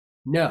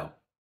 No,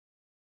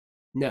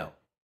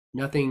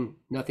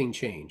 nothing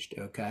changed.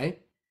 Okay.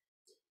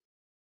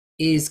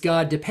 Is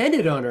God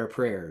dependent on our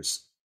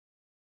prayers?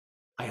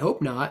 I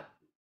hope not.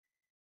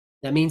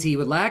 That means he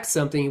would lack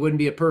something. He wouldn't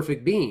be a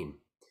perfect being.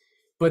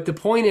 But the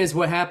point is,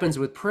 what happens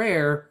with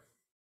prayer?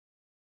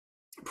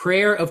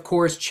 Prayer, of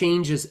course,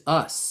 changes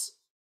us.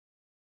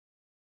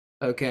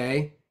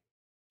 Okay?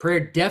 Prayer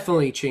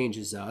definitely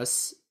changes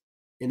us,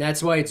 and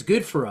that's why it's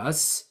good for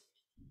us.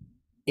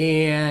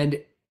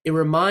 And it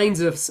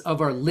reminds us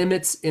of our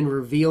limits in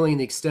revealing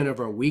the extent of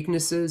our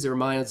weaknesses. It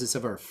reminds us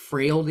of our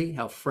frailty,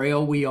 how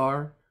frail we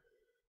are.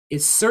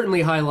 It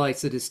certainly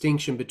highlights the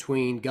distinction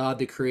between God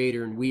the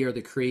Creator and we are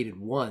the created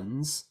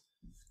ones.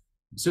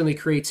 It certainly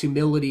creates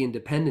humility and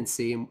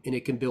dependency, and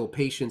it can build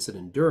patience and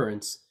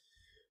endurance.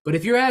 But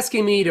if you're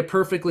asking me to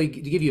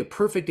give you a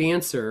perfect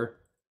answer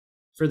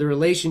for the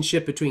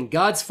relationship between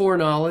God's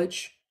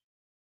foreknowledge,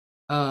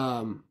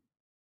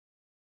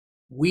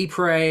 we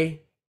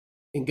pray,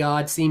 and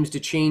God seems to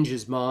change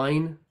his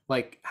mind,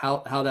 like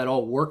how that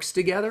all works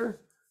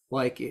together.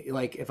 Like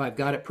if I've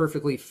got it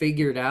perfectly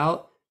figured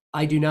out,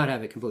 I do not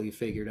have it completely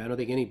figured. I don't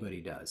think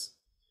anybody does.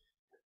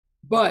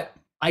 But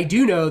I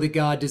do know that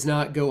God does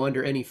not go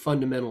under any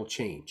fundamental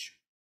change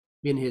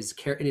in his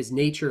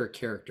nature or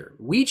character.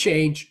 We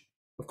change,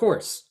 of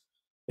course,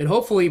 and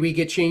hopefully we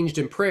get changed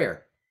in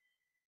prayer.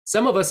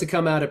 Some of us have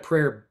come out of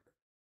prayer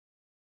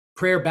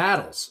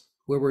battles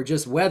where we're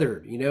just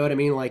weathered. You know what I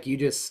mean? Like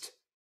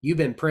you've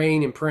been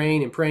praying and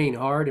praying and praying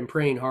hard,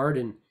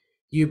 and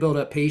you build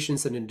up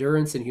patience and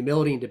endurance and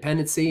humility and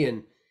dependency,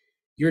 and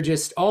you're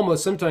just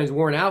almost sometimes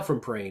worn out from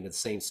praying the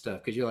same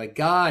stuff because you're like,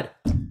 God,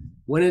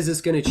 when is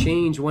this going to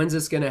change? When's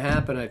this going to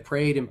happen? I've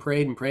prayed and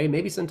prayed and prayed.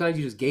 Maybe sometimes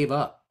you just gave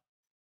up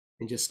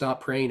and just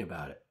stopped praying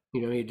about it.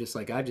 You're just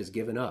like, I've just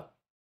given up.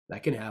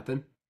 That can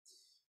happen.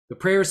 The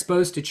prayer is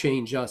supposed to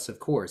change us, of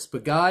course,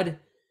 but God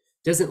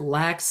doesn't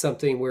lack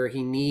something where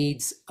he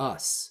needs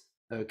us,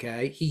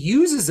 okay? He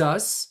uses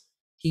us.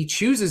 He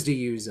chooses to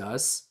use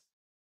us,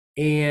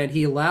 and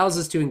he allows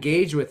us to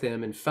engage with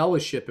him in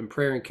fellowship and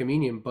prayer and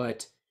communion,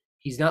 but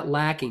he's not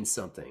lacking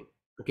something,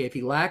 okay? If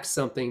he lacks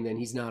something, then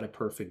he's not a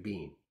perfect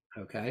being,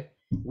 okay?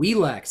 We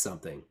lack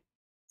something.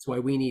 That's why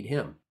we need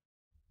him.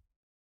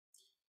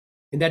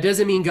 And that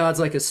doesn't mean God's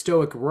like a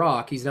stoic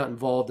rock. He's not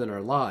involved in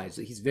our lives.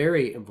 He's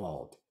very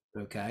involved,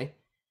 okay?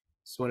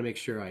 Just want to make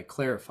sure I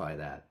clarify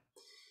that.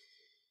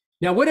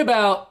 Now, what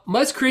about,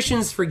 must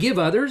Christians forgive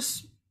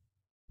others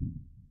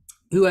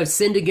who have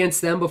sinned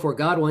against them before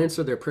God will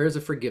answer their prayers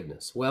of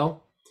forgiveness? Well,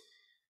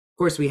 of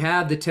course, we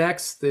have the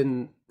text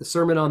in the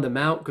Sermon on the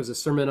Mount, because the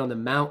Sermon on the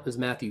Mount is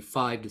Matthew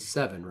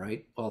 5-7,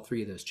 right? All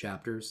three of those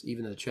chapters,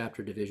 even though the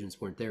chapter divisions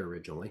weren't there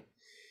originally.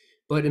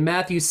 But in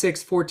Matthew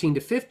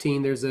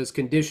 6:14-15, there's those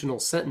conditional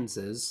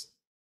sentences.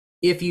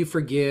 If you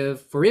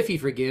forgive,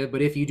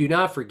 but if you do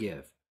not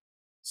forgive.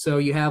 So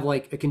you have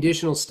like a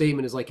conditional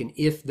statement is like an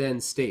if-then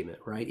statement,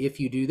 right? If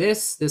you do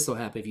this, this will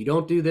happen. If you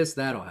don't do this,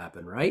 that'll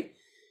happen, right?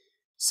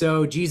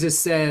 So Jesus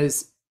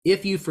says,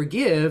 if you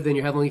forgive, then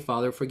your heavenly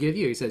Father will forgive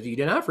you. He says, if you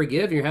do not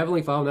forgive, your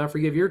heavenly Father will not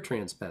forgive your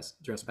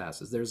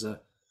trespasses. There's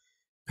a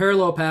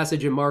parallel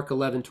passage in Mark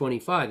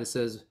 11:25 that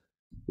says,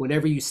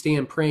 whenever you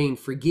stand praying,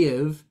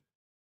 forgive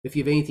if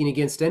you have anything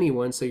against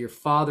anyone, so your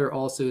Father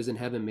also is in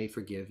heaven may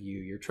forgive you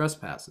your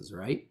trespasses,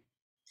 right?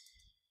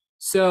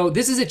 So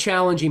this is a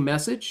challenging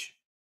message.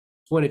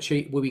 It's one of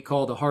what we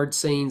call the hard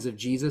sayings of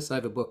Jesus. I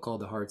have a book called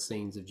The Hard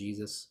Sayings of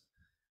Jesus.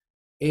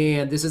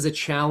 And this is a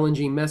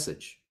challenging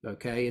message,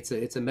 okay?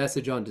 It's a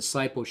message on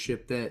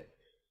discipleship that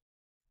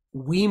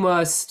we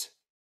must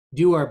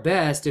do our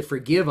best to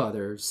forgive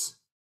others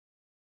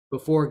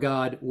before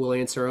God will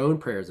answer our own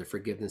prayers of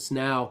forgiveness.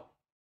 Now,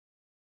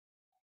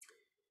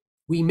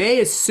 we may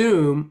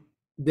assume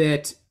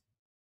that,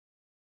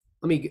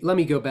 let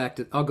me go back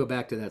to, I'll go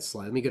back to that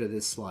slide. Let me go to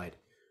this slide.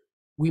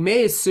 We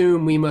may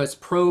assume we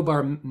must probe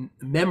our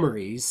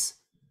memories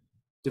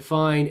to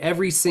find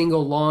every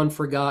single long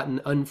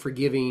forgotten,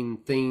 unforgiving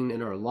thing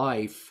in our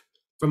life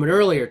from an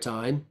earlier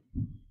time.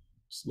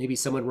 Maybe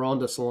someone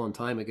wronged us a long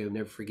time ago,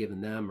 never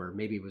forgiven them, or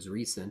maybe it was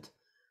recent.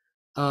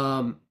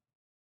 God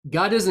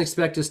doesn't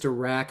expect us to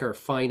rack our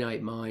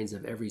finite minds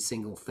of every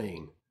single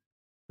thing.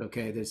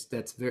 Okay, that's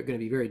going to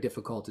be very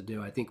difficult to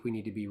do. I think we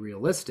need to be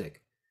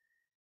realistic.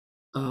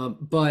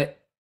 But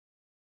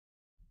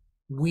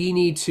we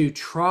need to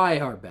try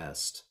our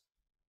best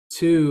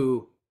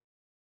to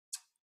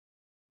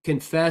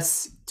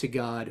confess to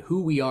God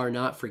who we are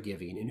not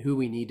forgiving and who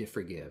we need to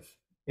forgive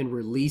and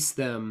release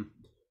them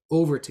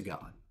over to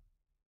God.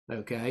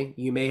 Okay,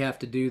 you may have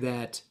to do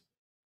that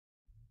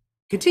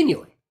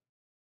continually,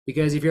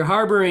 because if you're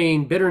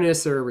harboring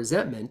bitterness or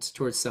resentment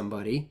towards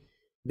somebody,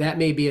 that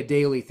may be a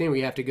daily thing where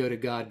you have to go to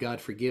God.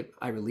 God, forgive.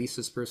 I release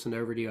this person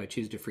over to you. I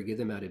choose to forgive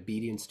them out of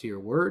obedience to your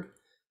word.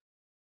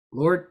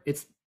 Lord,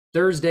 it's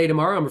Thursday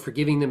tomorrow. I'm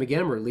forgiving them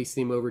again. I'm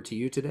releasing them over to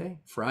you today.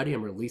 Friday,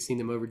 I'm releasing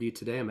them over to you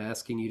today. I'm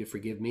asking you to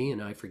forgive me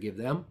and I forgive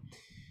them.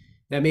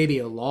 That may be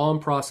a long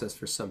process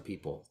for some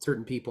people,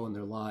 certain people in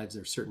their lives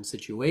or certain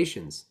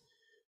situations.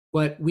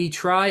 But we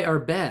try our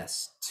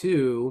best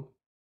to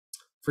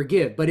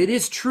forgive. But it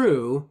is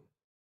true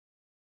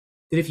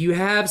that if you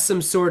have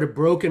some sort of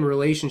broken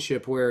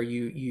relationship where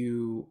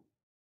you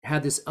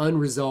have this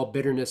unresolved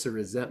bitterness or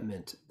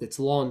resentment that's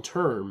long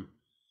term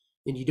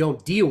and you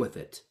don't deal with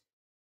it,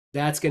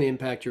 that's going to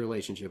impact your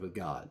relationship with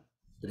God.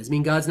 That doesn't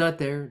mean God's not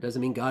there. It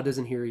doesn't mean God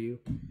doesn't hear you.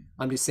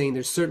 I'm just saying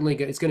there's certainly,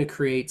 it's going to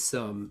create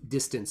some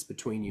distance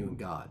between you and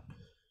God.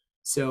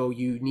 So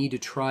you need to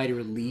try to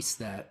release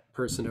that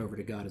person over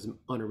to God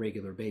on a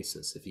regular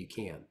basis if you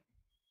can.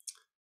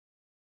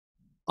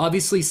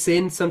 Obviously,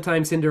 sin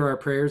sometimes hinder our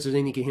prayers. There's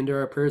anything that can hinder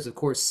our prayers. Of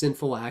course,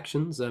 sinful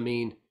actions. I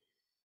mean,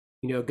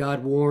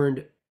 God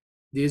warned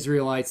the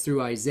Israelites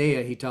through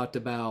Isaiah. He talked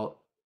about,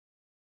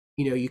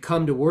 you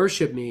come to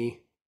worship me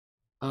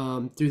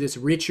through this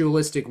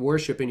ritualistic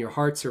worship and your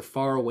hearts are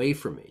far away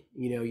from me.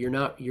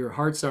 Your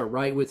hearts aren't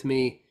right with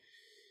me.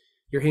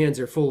 Your hands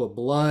are full of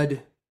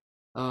blood.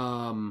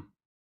 So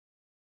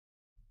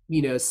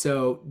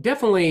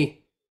definitely,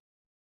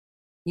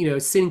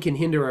 sin can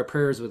hinder our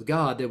prayers with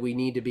God, that we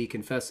need to be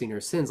confessing our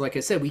sins. Like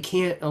I said, we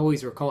can't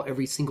always recall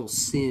every single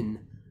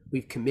sin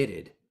we've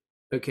committed.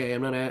 Okay,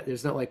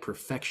 there's not like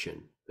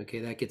perfection. Okay,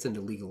 that gets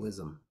into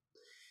legalism.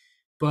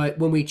 But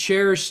when we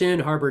cherish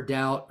sin, harbor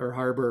doubt, or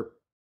harbor,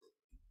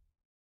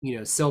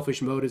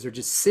 selfish motives, or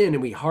just sin,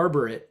 and we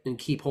harbor it and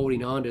keep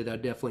holding on to it,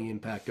 that definitely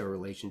impact our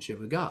relationship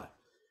with God.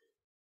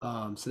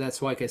 So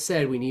that's why, like I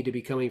said, we need to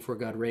be coming before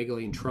God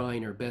regularly and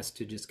trying our best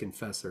to just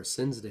confess our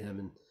sins to him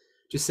and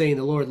just saying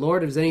to the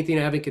Lord, if there's anything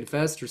I haven't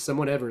confessed or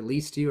someone ever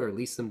released to you, or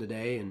release them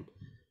today, and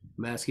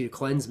I'm asking you to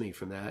cleanse me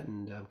from that,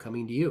 and I'm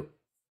coming to you.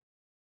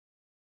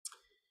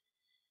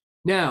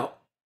 Now,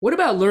 what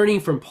about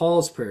learning from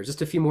Paul's prayers?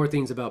 Just a few more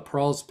things about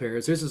Paul's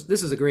prayers. This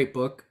is a great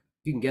book.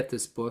 You can get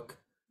this book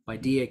by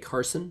D.A.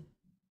 Carson,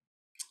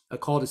 A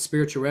Call to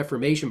Spiritual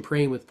Reformation,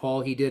 Praying with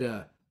Paul. He did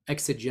a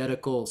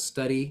exegetical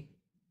study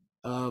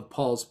of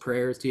Paul's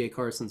prayers. D.A.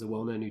 Carson's a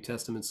well-known New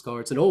Testament scholar.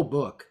 It's an old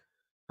book.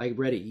 I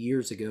read it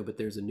years ago, but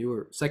there's a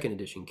newer second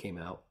edition came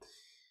out.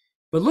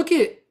 But look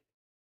at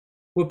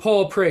what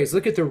Paul prays.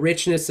 Look at the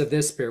richness of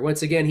this prayer.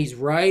 Once again, he's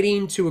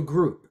writing to a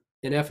group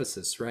in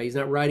Ephesus, right? He's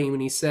not writing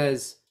when he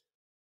says,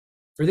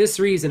 for this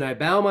reason, I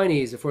bow my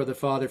knees before the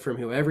Father, from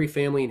whom every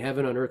family in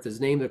heaven and on earth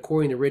is named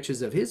according to the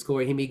riches of his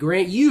glory. He may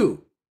grant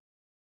you.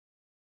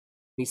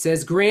 He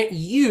says, grant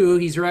you.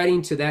 He's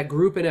writing to that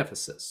group in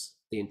Ephesus.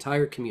 the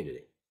entire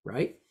community,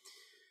 right?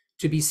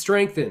 To be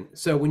strengthened.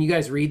 So when you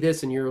guys read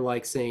this and you're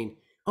like saying,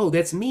 oh,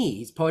 that's me,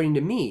 he's pointing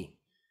to me.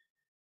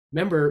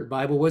 Remember, the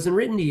Bible wasn't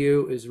written to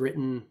you, it was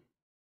written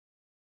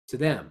to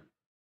them,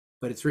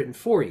 but it's written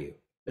for you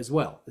as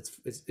well.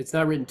 It's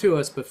not written to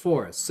us, but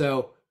for us.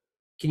 So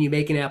can you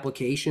make an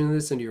application of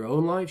this into your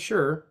own life?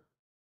 Sure.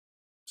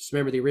 Just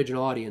remember the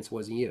original audience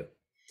wasn't you.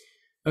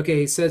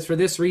 Okay, he says, for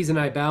this reason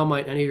I bow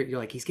my, I know you're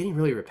like, he's getting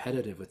really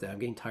repetitive with that. I'm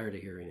getting tired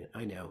of hearing it.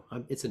 I know,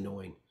 it's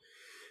annoying.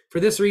 For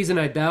this reason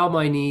I bow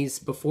my knees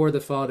before the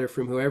Father,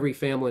 from whom every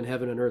family in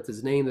heaven and earth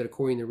is named, that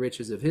according to the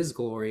riches of his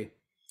glory,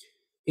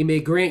 he may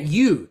grant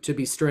you to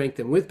be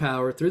strengthened with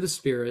power through the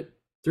Spirit,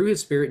 through his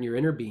Spirit in your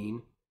inner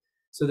being,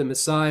 so that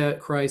Messiah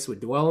Christ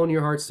would dwell in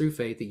your hearts through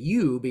faith, that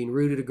you, being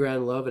rooted to ground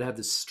in love, and have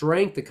the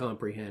strength to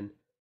comprehend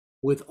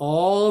with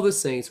all the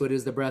saints what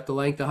is the breadth, the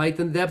length, the height,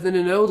 and the depth, and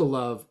to know the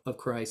love of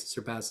Christ that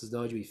surpasses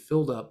knowledge, be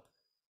filled up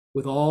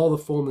with all the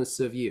fullness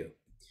of you.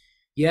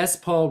 Yes,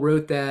 Paul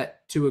wrote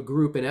that to a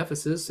group in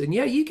Ephesus, and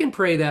yeah, you can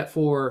pray that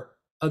for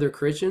other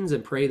Christians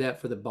and pray that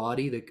for the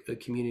body, the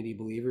community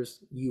believers,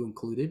 you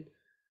included.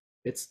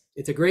 It's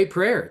a great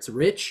prayer. It's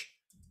rich.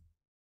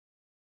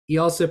 He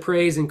also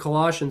prays in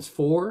Colossians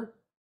 4.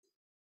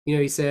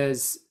 He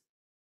says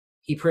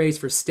he prays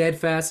for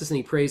steadfastness, and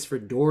he prays for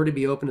door to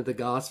be open to the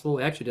gospel.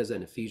 He actually does that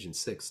in Ephesians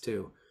 6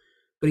 too.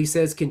 But he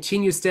says,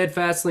 continue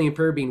steadfastly in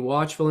prayer, being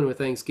watchful, and with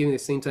thanksgiving at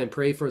the same time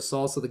pray for us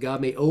all, so that God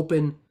may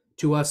open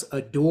to us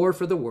a door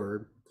for the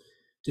word,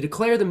 to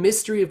declare the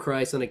mystery of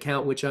Christ, on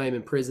account which I am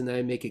in prison, that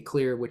I make it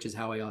clear which is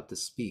how I ought to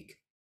speak.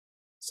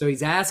 So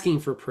he's asking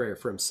for prayer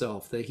for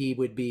himself, that he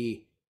would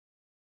be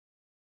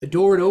a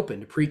door open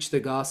to preach the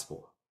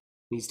gospel.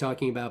 He's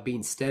talking about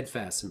being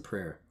steadfast in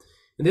prayer.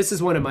 And this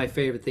is one of my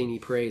favorite things he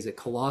prays at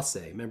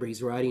Colossae. Remember,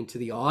 he's writing to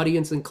the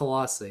audience in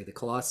Colossae, the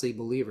Colossae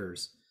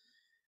believers.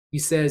 He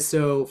says,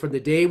 so from the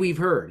day we've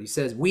heard, he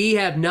says, we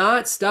have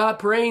not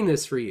stopped praying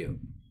this for you.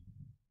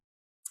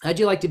 How'd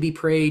you like to be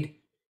prayed?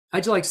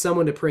 How'd you like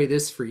someone to pray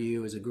this for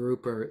you as a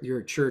group or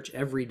your church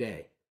every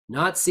day?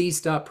 Not cease,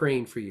 stop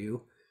praying for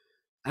you,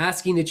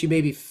 asking that you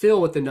may be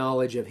filled with the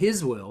knowledge of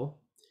his will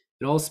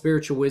and all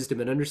spiritual wisdom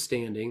and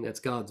understanding, that's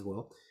God's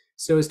will,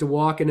 so as to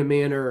walk in a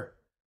manner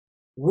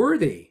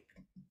worthy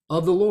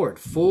of the Lord,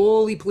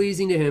 fully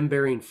pleasing to him,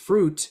 bearing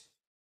fruit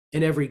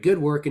in every good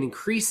work, and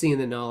increasing in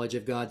the knowledge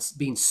of God,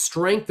 being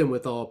strengthened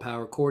with all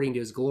power according to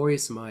his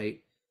glorious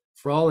might,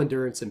 for all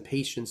endurance and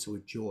patience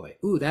with joy.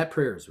 Ooh, that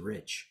prayer is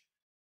rich.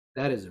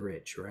 That is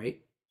rich,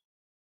 right?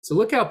 So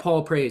look how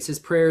Paul prays. His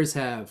prayers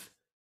have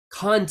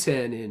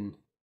content and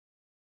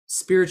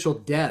spiritual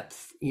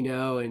depth,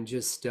 and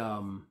just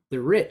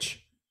they're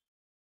rich,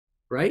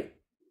 right?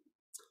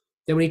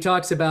 Then when he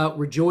talks about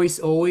rejoice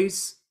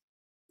always,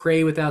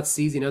 pray without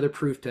ceasing, other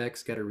proof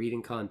text, got to read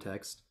in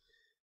context.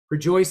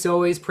 Rejoice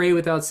always, pray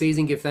without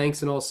ceasing, give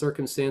thanks in all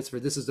circumstances, for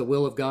this is the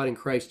will of God in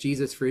Christ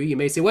Jesus for you. You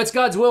may say, what's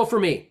God's will for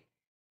me?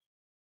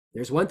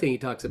 There's one thing he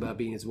talks about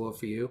being his will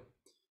for you.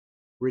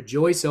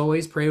 Rejoice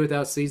always, pray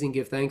without ceasing,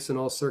 give thanks in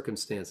all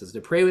circumstances.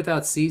 To pray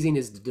without ceasing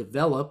is to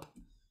develop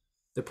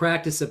the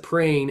practice of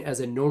praying as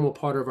a normal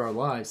part of our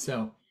lives.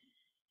 So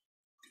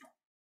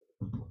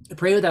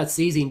pray without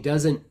ceasing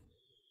doesn't,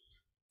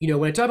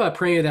 when I talk about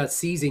praying without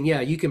ceasing, yeah,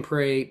 you can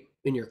pray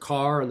in your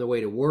car on the way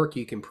to work.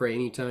 You can pray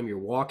anytime you're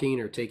walking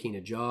or taking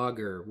a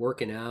jog or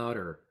working out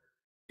or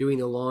doing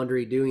the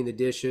laundry, doing the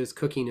dishes,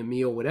 cooking a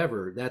meal,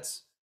 whatever.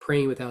 That's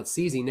praying without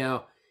ceasing.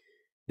 Now,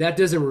 that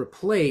doesn't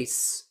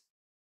replace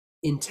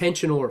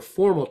intentional or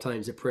formal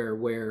times of prayer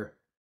where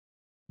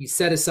you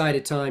set aside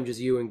a time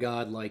just you and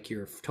God, like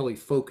you're totally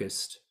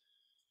focused.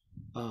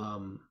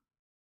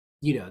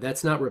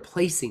 That's not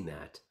replacing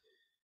that.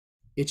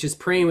 It's just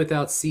praying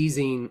without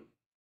ceasing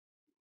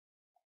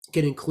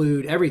can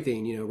include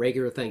everything,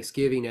 regular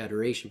thanksgiving,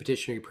 adoration,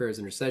 petitionary prayers,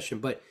 intercession,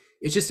 but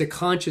it's just a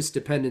conscious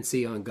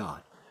dependency on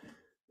God.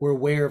 We're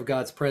aware of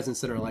God's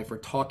presence in our life. We're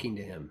talking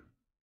to him,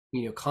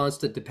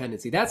 constant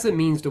dependency. That's what it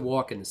means to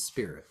walk in the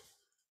Spirit,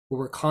 where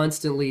we're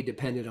constantly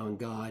dependent on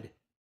God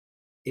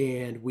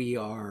and we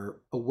are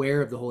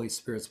aware of the Holy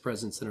Spirit's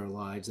presence in our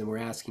lives, and we're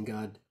asking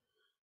God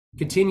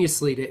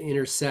continuously to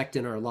intersect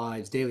in our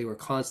lives daily. We're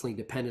constantly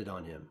dependent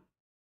on him.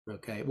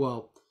 Okay,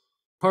 well,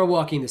 part of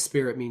walking the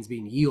Spirit means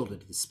being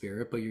yielded to the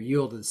Spirit, but your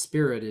yield to the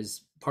Spirit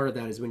is part of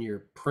that is when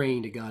you're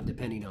praying to God,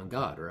 depending on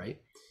God, right?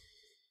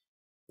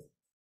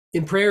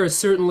 And prayer is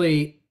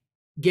certainly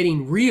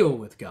getting real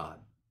with God.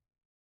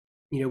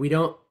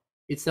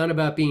 It's not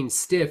about being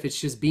stiff. It's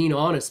just being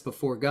honest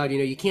before God.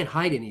 You can't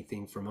hide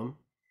anything from him.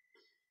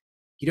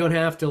 You don't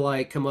have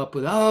to come up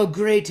with, oh,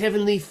 great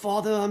Heavenly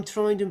Father, I'm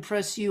trying to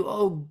impress you.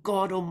 Oh,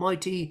 God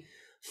Almighty,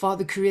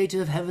 Father,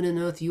 creator of heaven and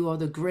earth, you are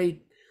the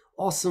great,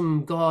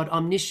 awesome God,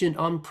 omniscient,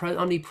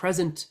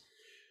 omnipresent,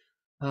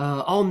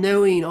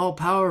 all-knowing,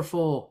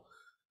 all-powerful.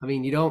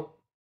 You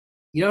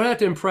don't have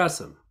to impress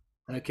him.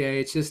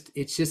 Okay,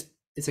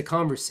 it's a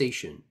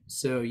conversation.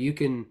 So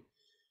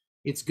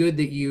it's good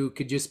that you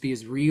could just be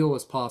as real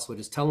as possible.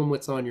 Just tell him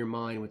what's on your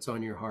mind, what's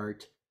on your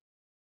heart.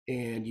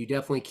 And you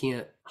definitely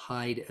can't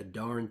hide a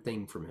darn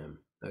thing from him.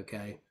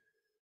 Okay.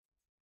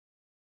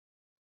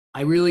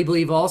 I really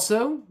believe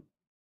also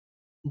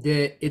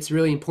that it's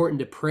really important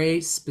to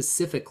pray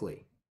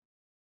specifically.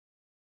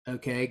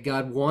 Okay,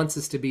 God wants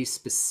us to be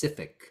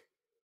specific.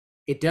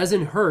 It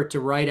doesn't hurt to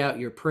write out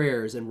your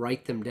prayers and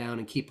write them down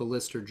and keep a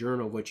list or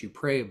journal of what you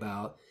pray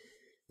about.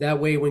 That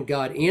way, when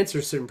God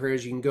answers certain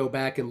prayers, you can go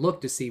back and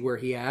look to see where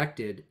he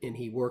acted and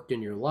he worked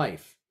in your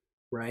life,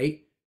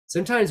 right?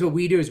 Sometimes what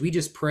we do is we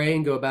just pray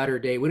and go about our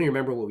day. We don't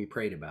remember what we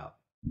prayed about,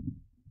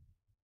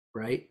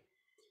 right?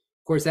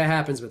 Of course, that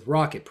happens with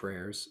rocket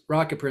prayers.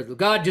 Rocket prayers,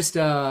 God, just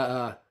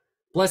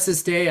bless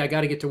this day. I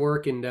got to get to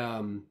work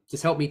and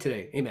just help me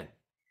today. Amen.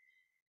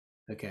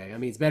 Okay, I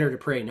mean, it's better to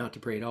pray, not to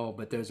pray at all,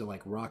 but those are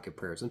like rocket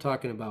prayers. I'm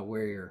talking about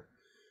where you're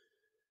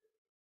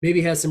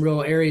maybe has some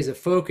real areas of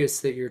focus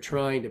that you're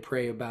trying to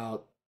pray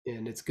about,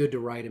 and it's good to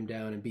write them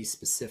down and be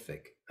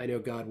specific. I know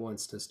God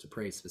wants us to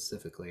pray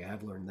specifically. I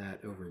have learned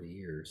that over the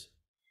years.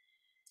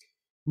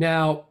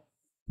 Now,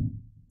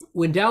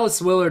 when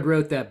Dallas Willard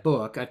wrote that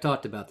book, I've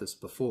talked about this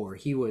before.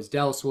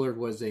 Dallas Willard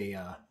was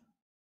a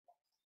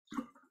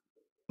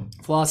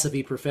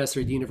philosophy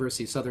professor at the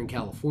University of Southern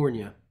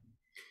California.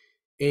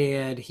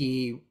 And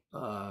he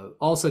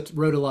also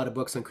wrote a lot of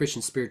books on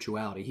Christian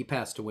spirituality. He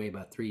passed away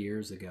about 3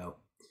 years ago.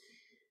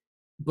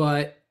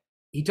 But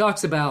he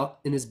talks about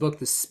in his book,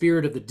 The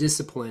Spirit of the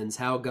Disciplines,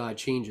 how God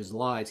changes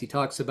lives. He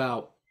talks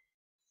about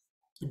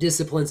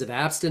disciplines of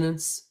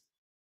abstinence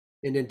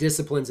and then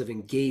disciplines of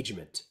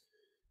engagement.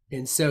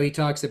 And so he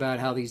talks about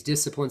how these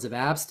disciplines of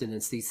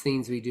abstinence, these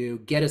things we do,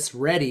 get us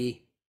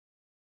ready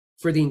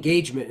for the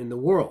engagement in the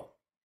world.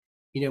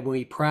 You know, when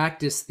we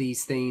practice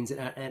these things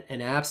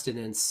and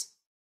abstinence,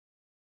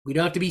 we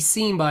don't have to be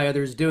seen by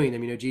others doing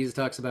them. You know, Jesus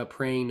talks about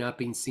praying, not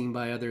being seen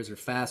by others, or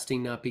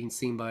fasting, not being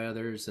seen by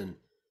others, and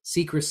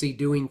secrecy,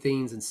 doing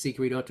things in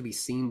secret. We don't have to be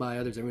seen by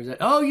others. Everyone's like,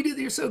 oh, you did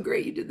this, you're so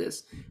great, you did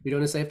this. We don't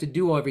necessarily have to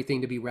do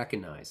everything to be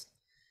recognized.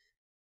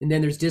 And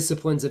then there's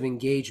disciplines of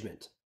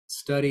engagement,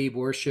 study,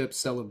 worship,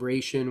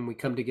 celebration. We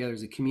come together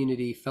as a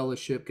community,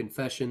 fellowship,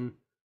 confession,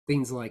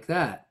 things like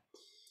that.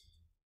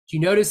 Do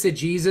you notice that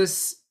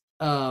Jesus,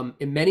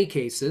 in many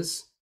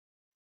cases,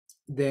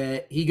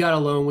 that he got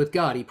alone with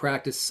God? He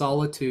practiced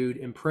solitude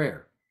and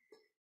prayer.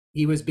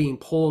 He was being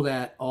pulled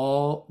at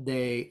all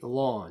day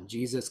long.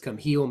 Jesus, come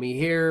heal me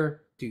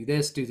here, do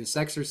this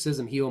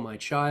exorcism, heal my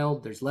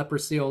child. There's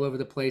leprosy all over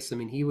the place. I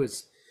mean, he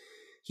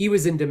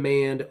was in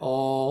demand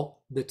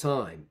all the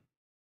time.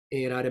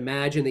 And I'd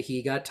imagine that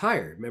he got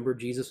tired. Remember,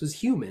 Jesus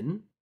was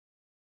human.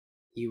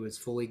 He was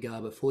fully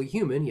God, but fully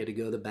human. He had to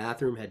go to the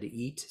bathroom, had to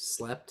eat,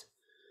 slept.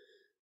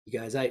 You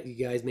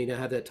guys may not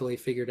have that totally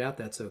figured out.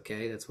 That's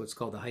okay. That's what's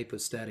called the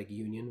hypostatic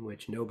union,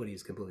 which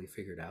nobody's completely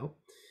figured out.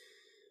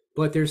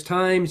 But there's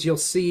times you'll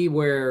see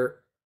where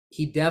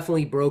he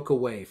definitely broke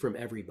away from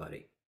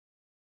everybody.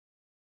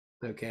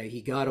 Okay,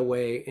 he got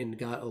away and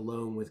got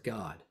alone with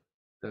God.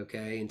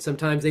 Okay, and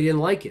sometimes they didn't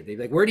like it. They'd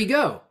be like, where'd he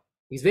go?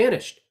 He's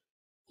vanished.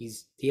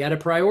 He had a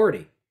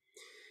priority.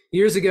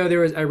 Years ago,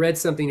 I read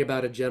something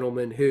about a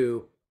gentleman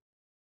who,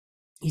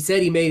 he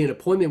said he made an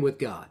appointment with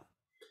God.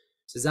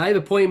 Says, I have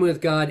an appointment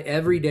with God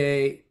every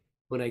day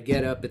when I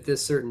get up at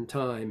this certain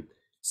time.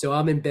 So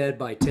I'm in bed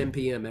by 10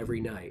 p.m.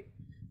 every night.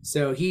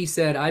 So he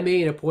said, I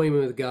made an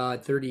appointment with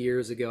God 30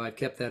 years ago. I've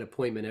kept that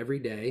appointment every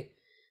day.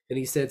 And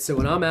he said, so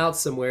when I'm out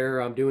somewhere,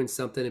 or I'm doing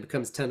something, it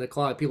becomes 10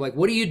 o'clock. People are like,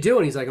 what are you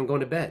doing? He's like, I'm going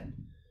to bed.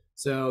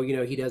 So, you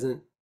know,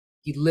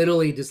 he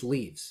literally just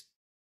leaves.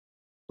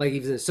 Like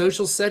if he's in a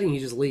social setting, he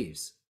just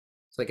leaves.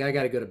 It's like, I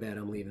got to go to bed.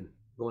 I'm leaving,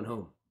 going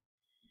home.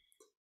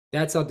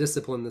 That's how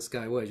disciplined this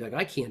guy was. Like,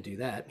 I can't do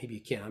that. Maybe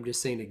you can. I'm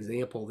just saying an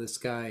example. This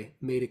guy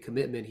made a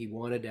commitment. He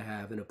wanted to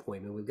have an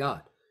appointment with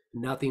God.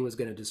 Nothing was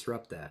going to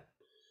disrupt that.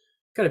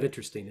 Kind of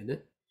interesting, isn't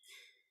it?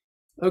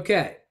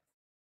 Okay.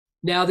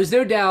 Now, there's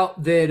no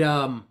doubt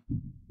that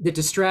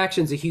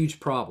distraction is a huge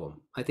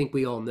problem. I think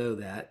we all know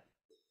that.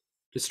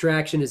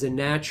 Distraction is a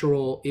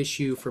natural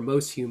issue for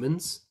most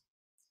humans.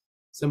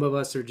 Some of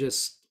us are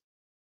just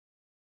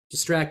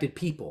distracted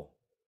people.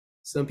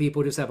 Some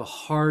people just have a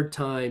hard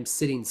time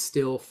sitting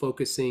still,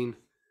 focusing.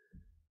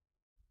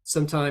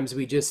 Sometimes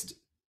we just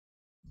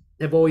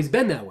have always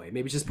been that way.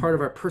 Maybe it's just part of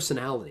our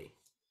personality.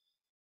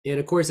 And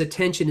of course,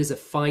 attention is a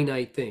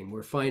finite thing.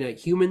 We're finite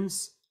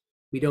humans.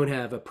 We don't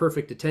have a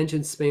perfect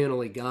attention span.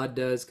 Only God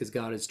does, because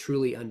God is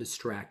truly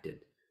undistracted.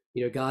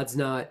 You know, God's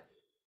not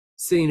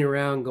sitting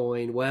around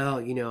going,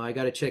 well, you know, I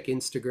got to check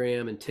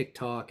Instagram and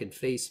TikTok and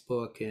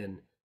Facebook and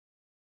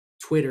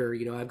Twitter.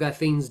 You know, I've got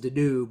things to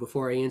do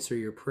before I answer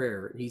your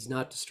prayer. He's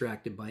not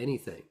distracted by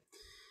anything.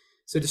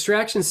 So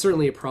distraction is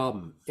certainly a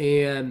problem.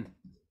 And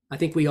I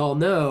think we all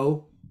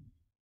know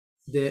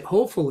that,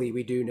 hopefully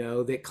we do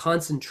know, that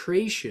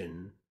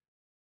concentration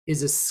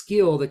is a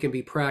skill that can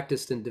be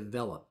practiced and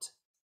developed.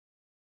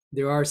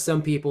 There are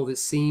some people that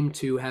seem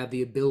to have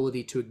the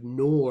ability to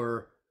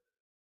ignore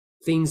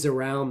things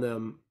around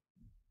them.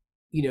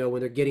 You know,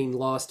 when they're getting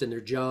lost in their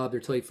job, they're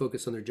totally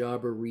focused on their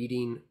job or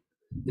reading.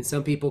 And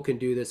some people can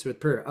do this with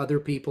prayer. Other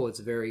people, it's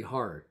very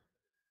hard.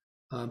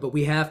 But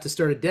we have to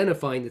start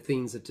identifying the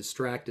things that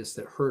distract us,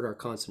 that hurt our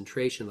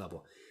concentration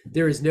level.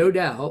 There is no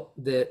doubt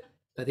that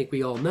I think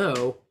we all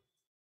know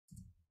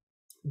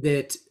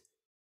that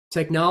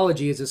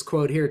technology, is this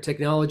quote here,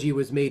 technology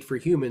was made for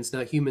humans,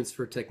 not humans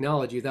for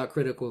technology. Without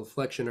critical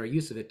reflection or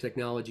use of it,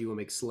 technology will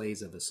make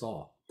slaves of us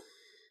all.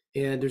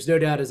 And there's no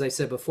doubt, as I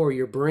said before,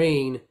 your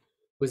brain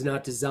was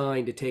not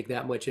designed to take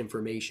that much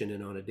information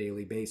in on a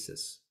daily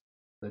basis,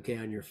 okay,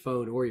 on your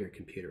phone or your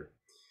computer.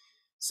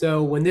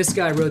 So when this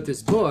guy wrote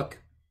this book,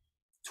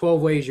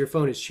 12 Ways Your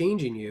Phone is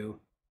Changing You,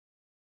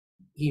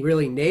 he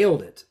really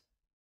nailed it.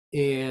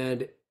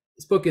 And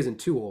this book isn't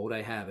too old.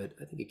 I have it.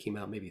 I think it came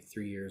out maybe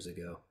 3 years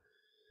ago.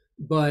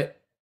 But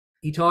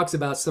he talks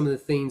about some of the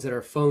things that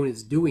our phone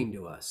is doing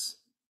to us.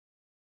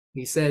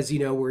 He says,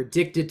 we're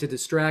addicted to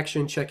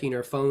distraction, checking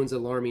our phones,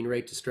 alarming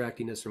rate,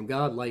 distracting us from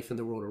God, life, and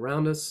the world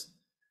around us.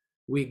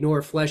 We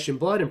ignore flesh and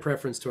blood in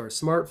preference to our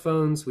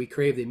smartphones. We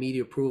crave the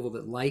immediate approval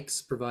that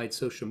likes provide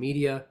social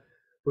media.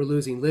 We're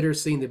losing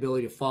literacy and the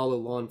ability to follow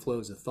long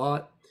flows of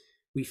thought.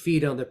 We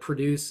feed on the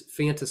produce,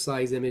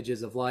 fantasize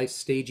images of life,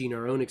 staging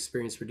our own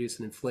experience, produce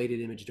an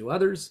inflated image to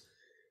others.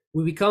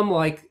 We become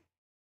like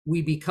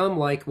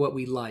what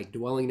we like,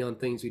 dwelling on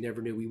things we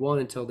never knew we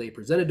want until they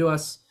presented to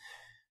us.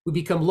 We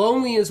become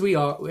lonely as we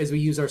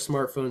use our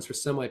smartphones for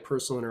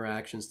semi-personal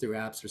interactions through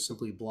apps or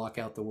simply block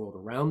out the world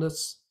around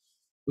us.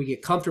 We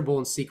get comfortable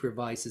in secret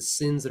vices,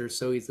 sins that are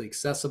so easily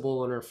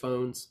accessible on our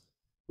phones.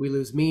 We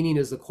lose meaning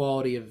as the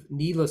quality of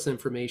needless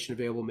information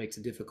available makes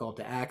it difficult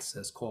to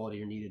access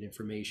quality or needed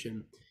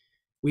information.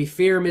 We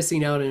fear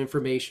missing out on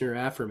information or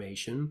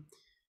affirmation.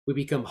 We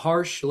become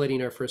harsh,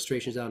 letting our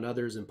frustrations out on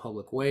others in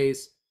public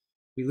ways.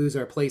 We lose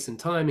our place in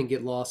time and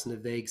get lost in a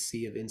vague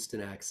sea of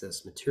instant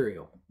access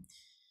material.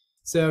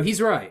 So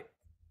he's right.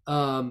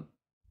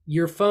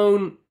 Your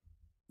phone,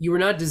 you were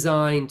not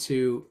designed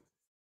to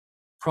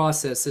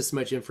process this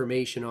much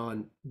information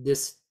on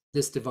this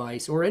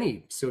device or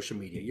any social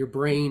media. Your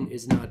brain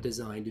is not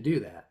designed to do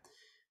that.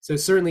 So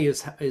certainly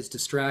has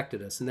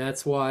distracted us. And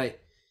that's why,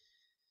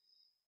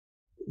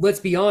 let's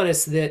be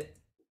honest, that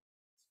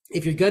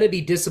if you're going to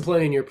be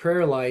disciplined in your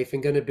prayer life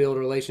and going to build a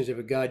relationship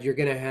with God, you're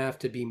going to have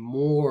to be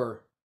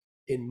more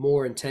and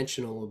more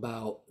intentional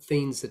about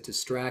things that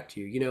distract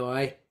you.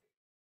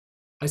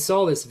 I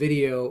saw this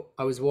video.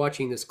 I was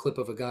watching this clip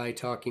of a guy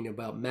talking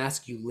about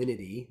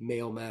masculinity,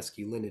 male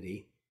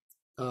masculinity.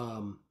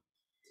 And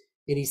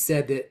he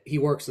said that he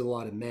works with a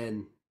lot of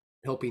men,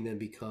 helping them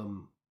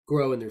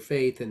grow in their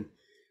faith. And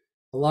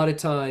a lot of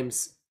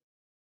times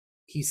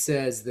he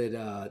says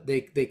that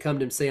they come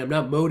to him saying, I'm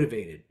not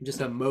motivated. I'm just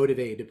not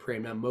motivated to pray.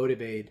 I'm not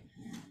motivated.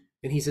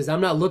 And he says,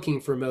 I'm not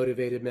looking for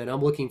motivated men.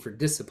 I'm looking for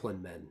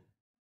disciplined men.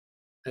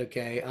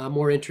 Okay. I'm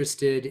more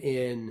interested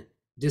in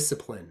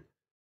discipline.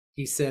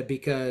 He said,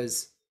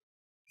 because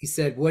he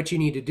said, what you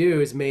need to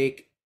do is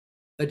make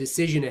a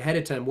decision ahead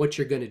of time, what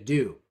you're going to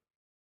do.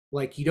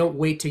 Like, you don't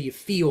wait till you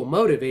feel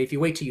motivated. If you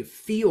wait till you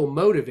feel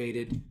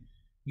motivated,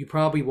 you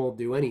probably won't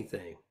do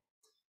anything.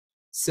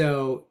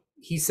 So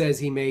he says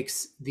he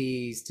makes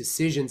these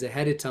decisions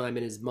ahead of time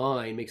in his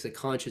mind, makes a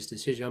conscious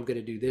decision. I'm going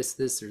to do this,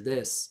 this, or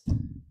this.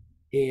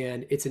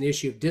 And it's an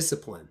issue of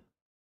discipline.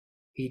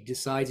 He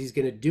decides he's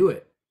going to do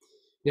it.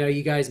 Now,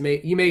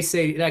 you may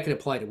say that can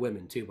apply to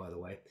women too, by the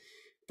way.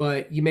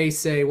 But you may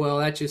say, well,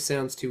 that just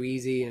sounds too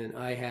easy and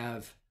I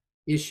have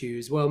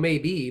issues. Well,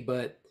 maybe,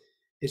 but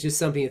it's just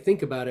something to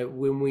think about it.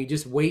 When we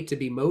just wait to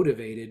be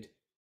motivated,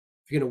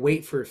 if you're going to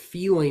wait for a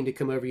feeling to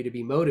come over you to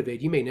be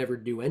motivated, you may never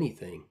do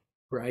anything,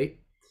 right?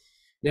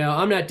 Now,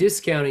 I'm not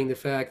discounting the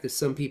fact that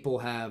some people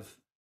have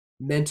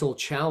mental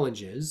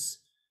challenges.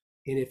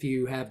 And if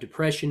you have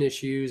depression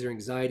issues or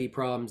anxiety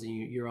problems and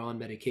you're on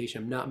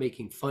medication, I'm not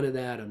making fun of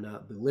that. I'm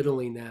not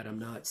belittling that. I'm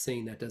not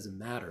saying that doesn't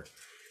matter.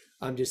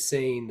 I'm just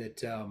saying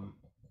that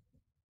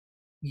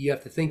you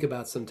have to think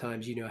about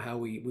sometimes, how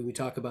when we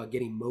talk about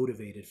getting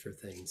motivated for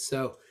things.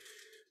 So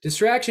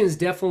distraction is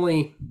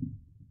definitely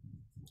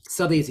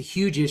something that's a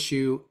huge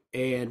issue.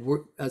 And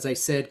as I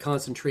said,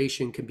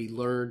 concentration can be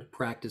learned,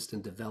 practiced,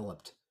 and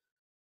developed.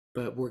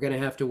 But we're going to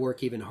have to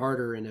work even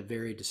harder in a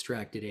very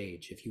distracted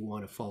age if you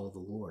want to follow the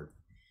Lord.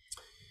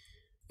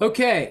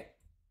 Okay,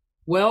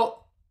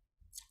 well,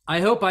 I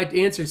hope I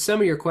answered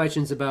some of your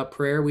questions about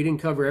prayer. We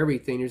didn't cover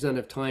everything. There's not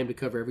enough time to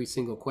cover every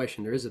single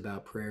question there is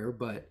about prayer,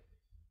 but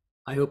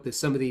I hope that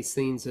some of these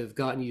things have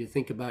gotten you to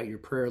think about your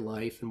prayer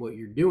life and what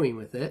you're doing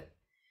with it.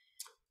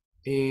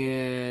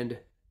 And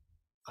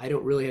I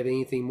don't really have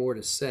anything more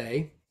to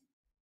say,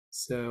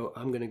 so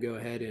I'm going to go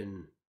ahead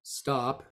and stop.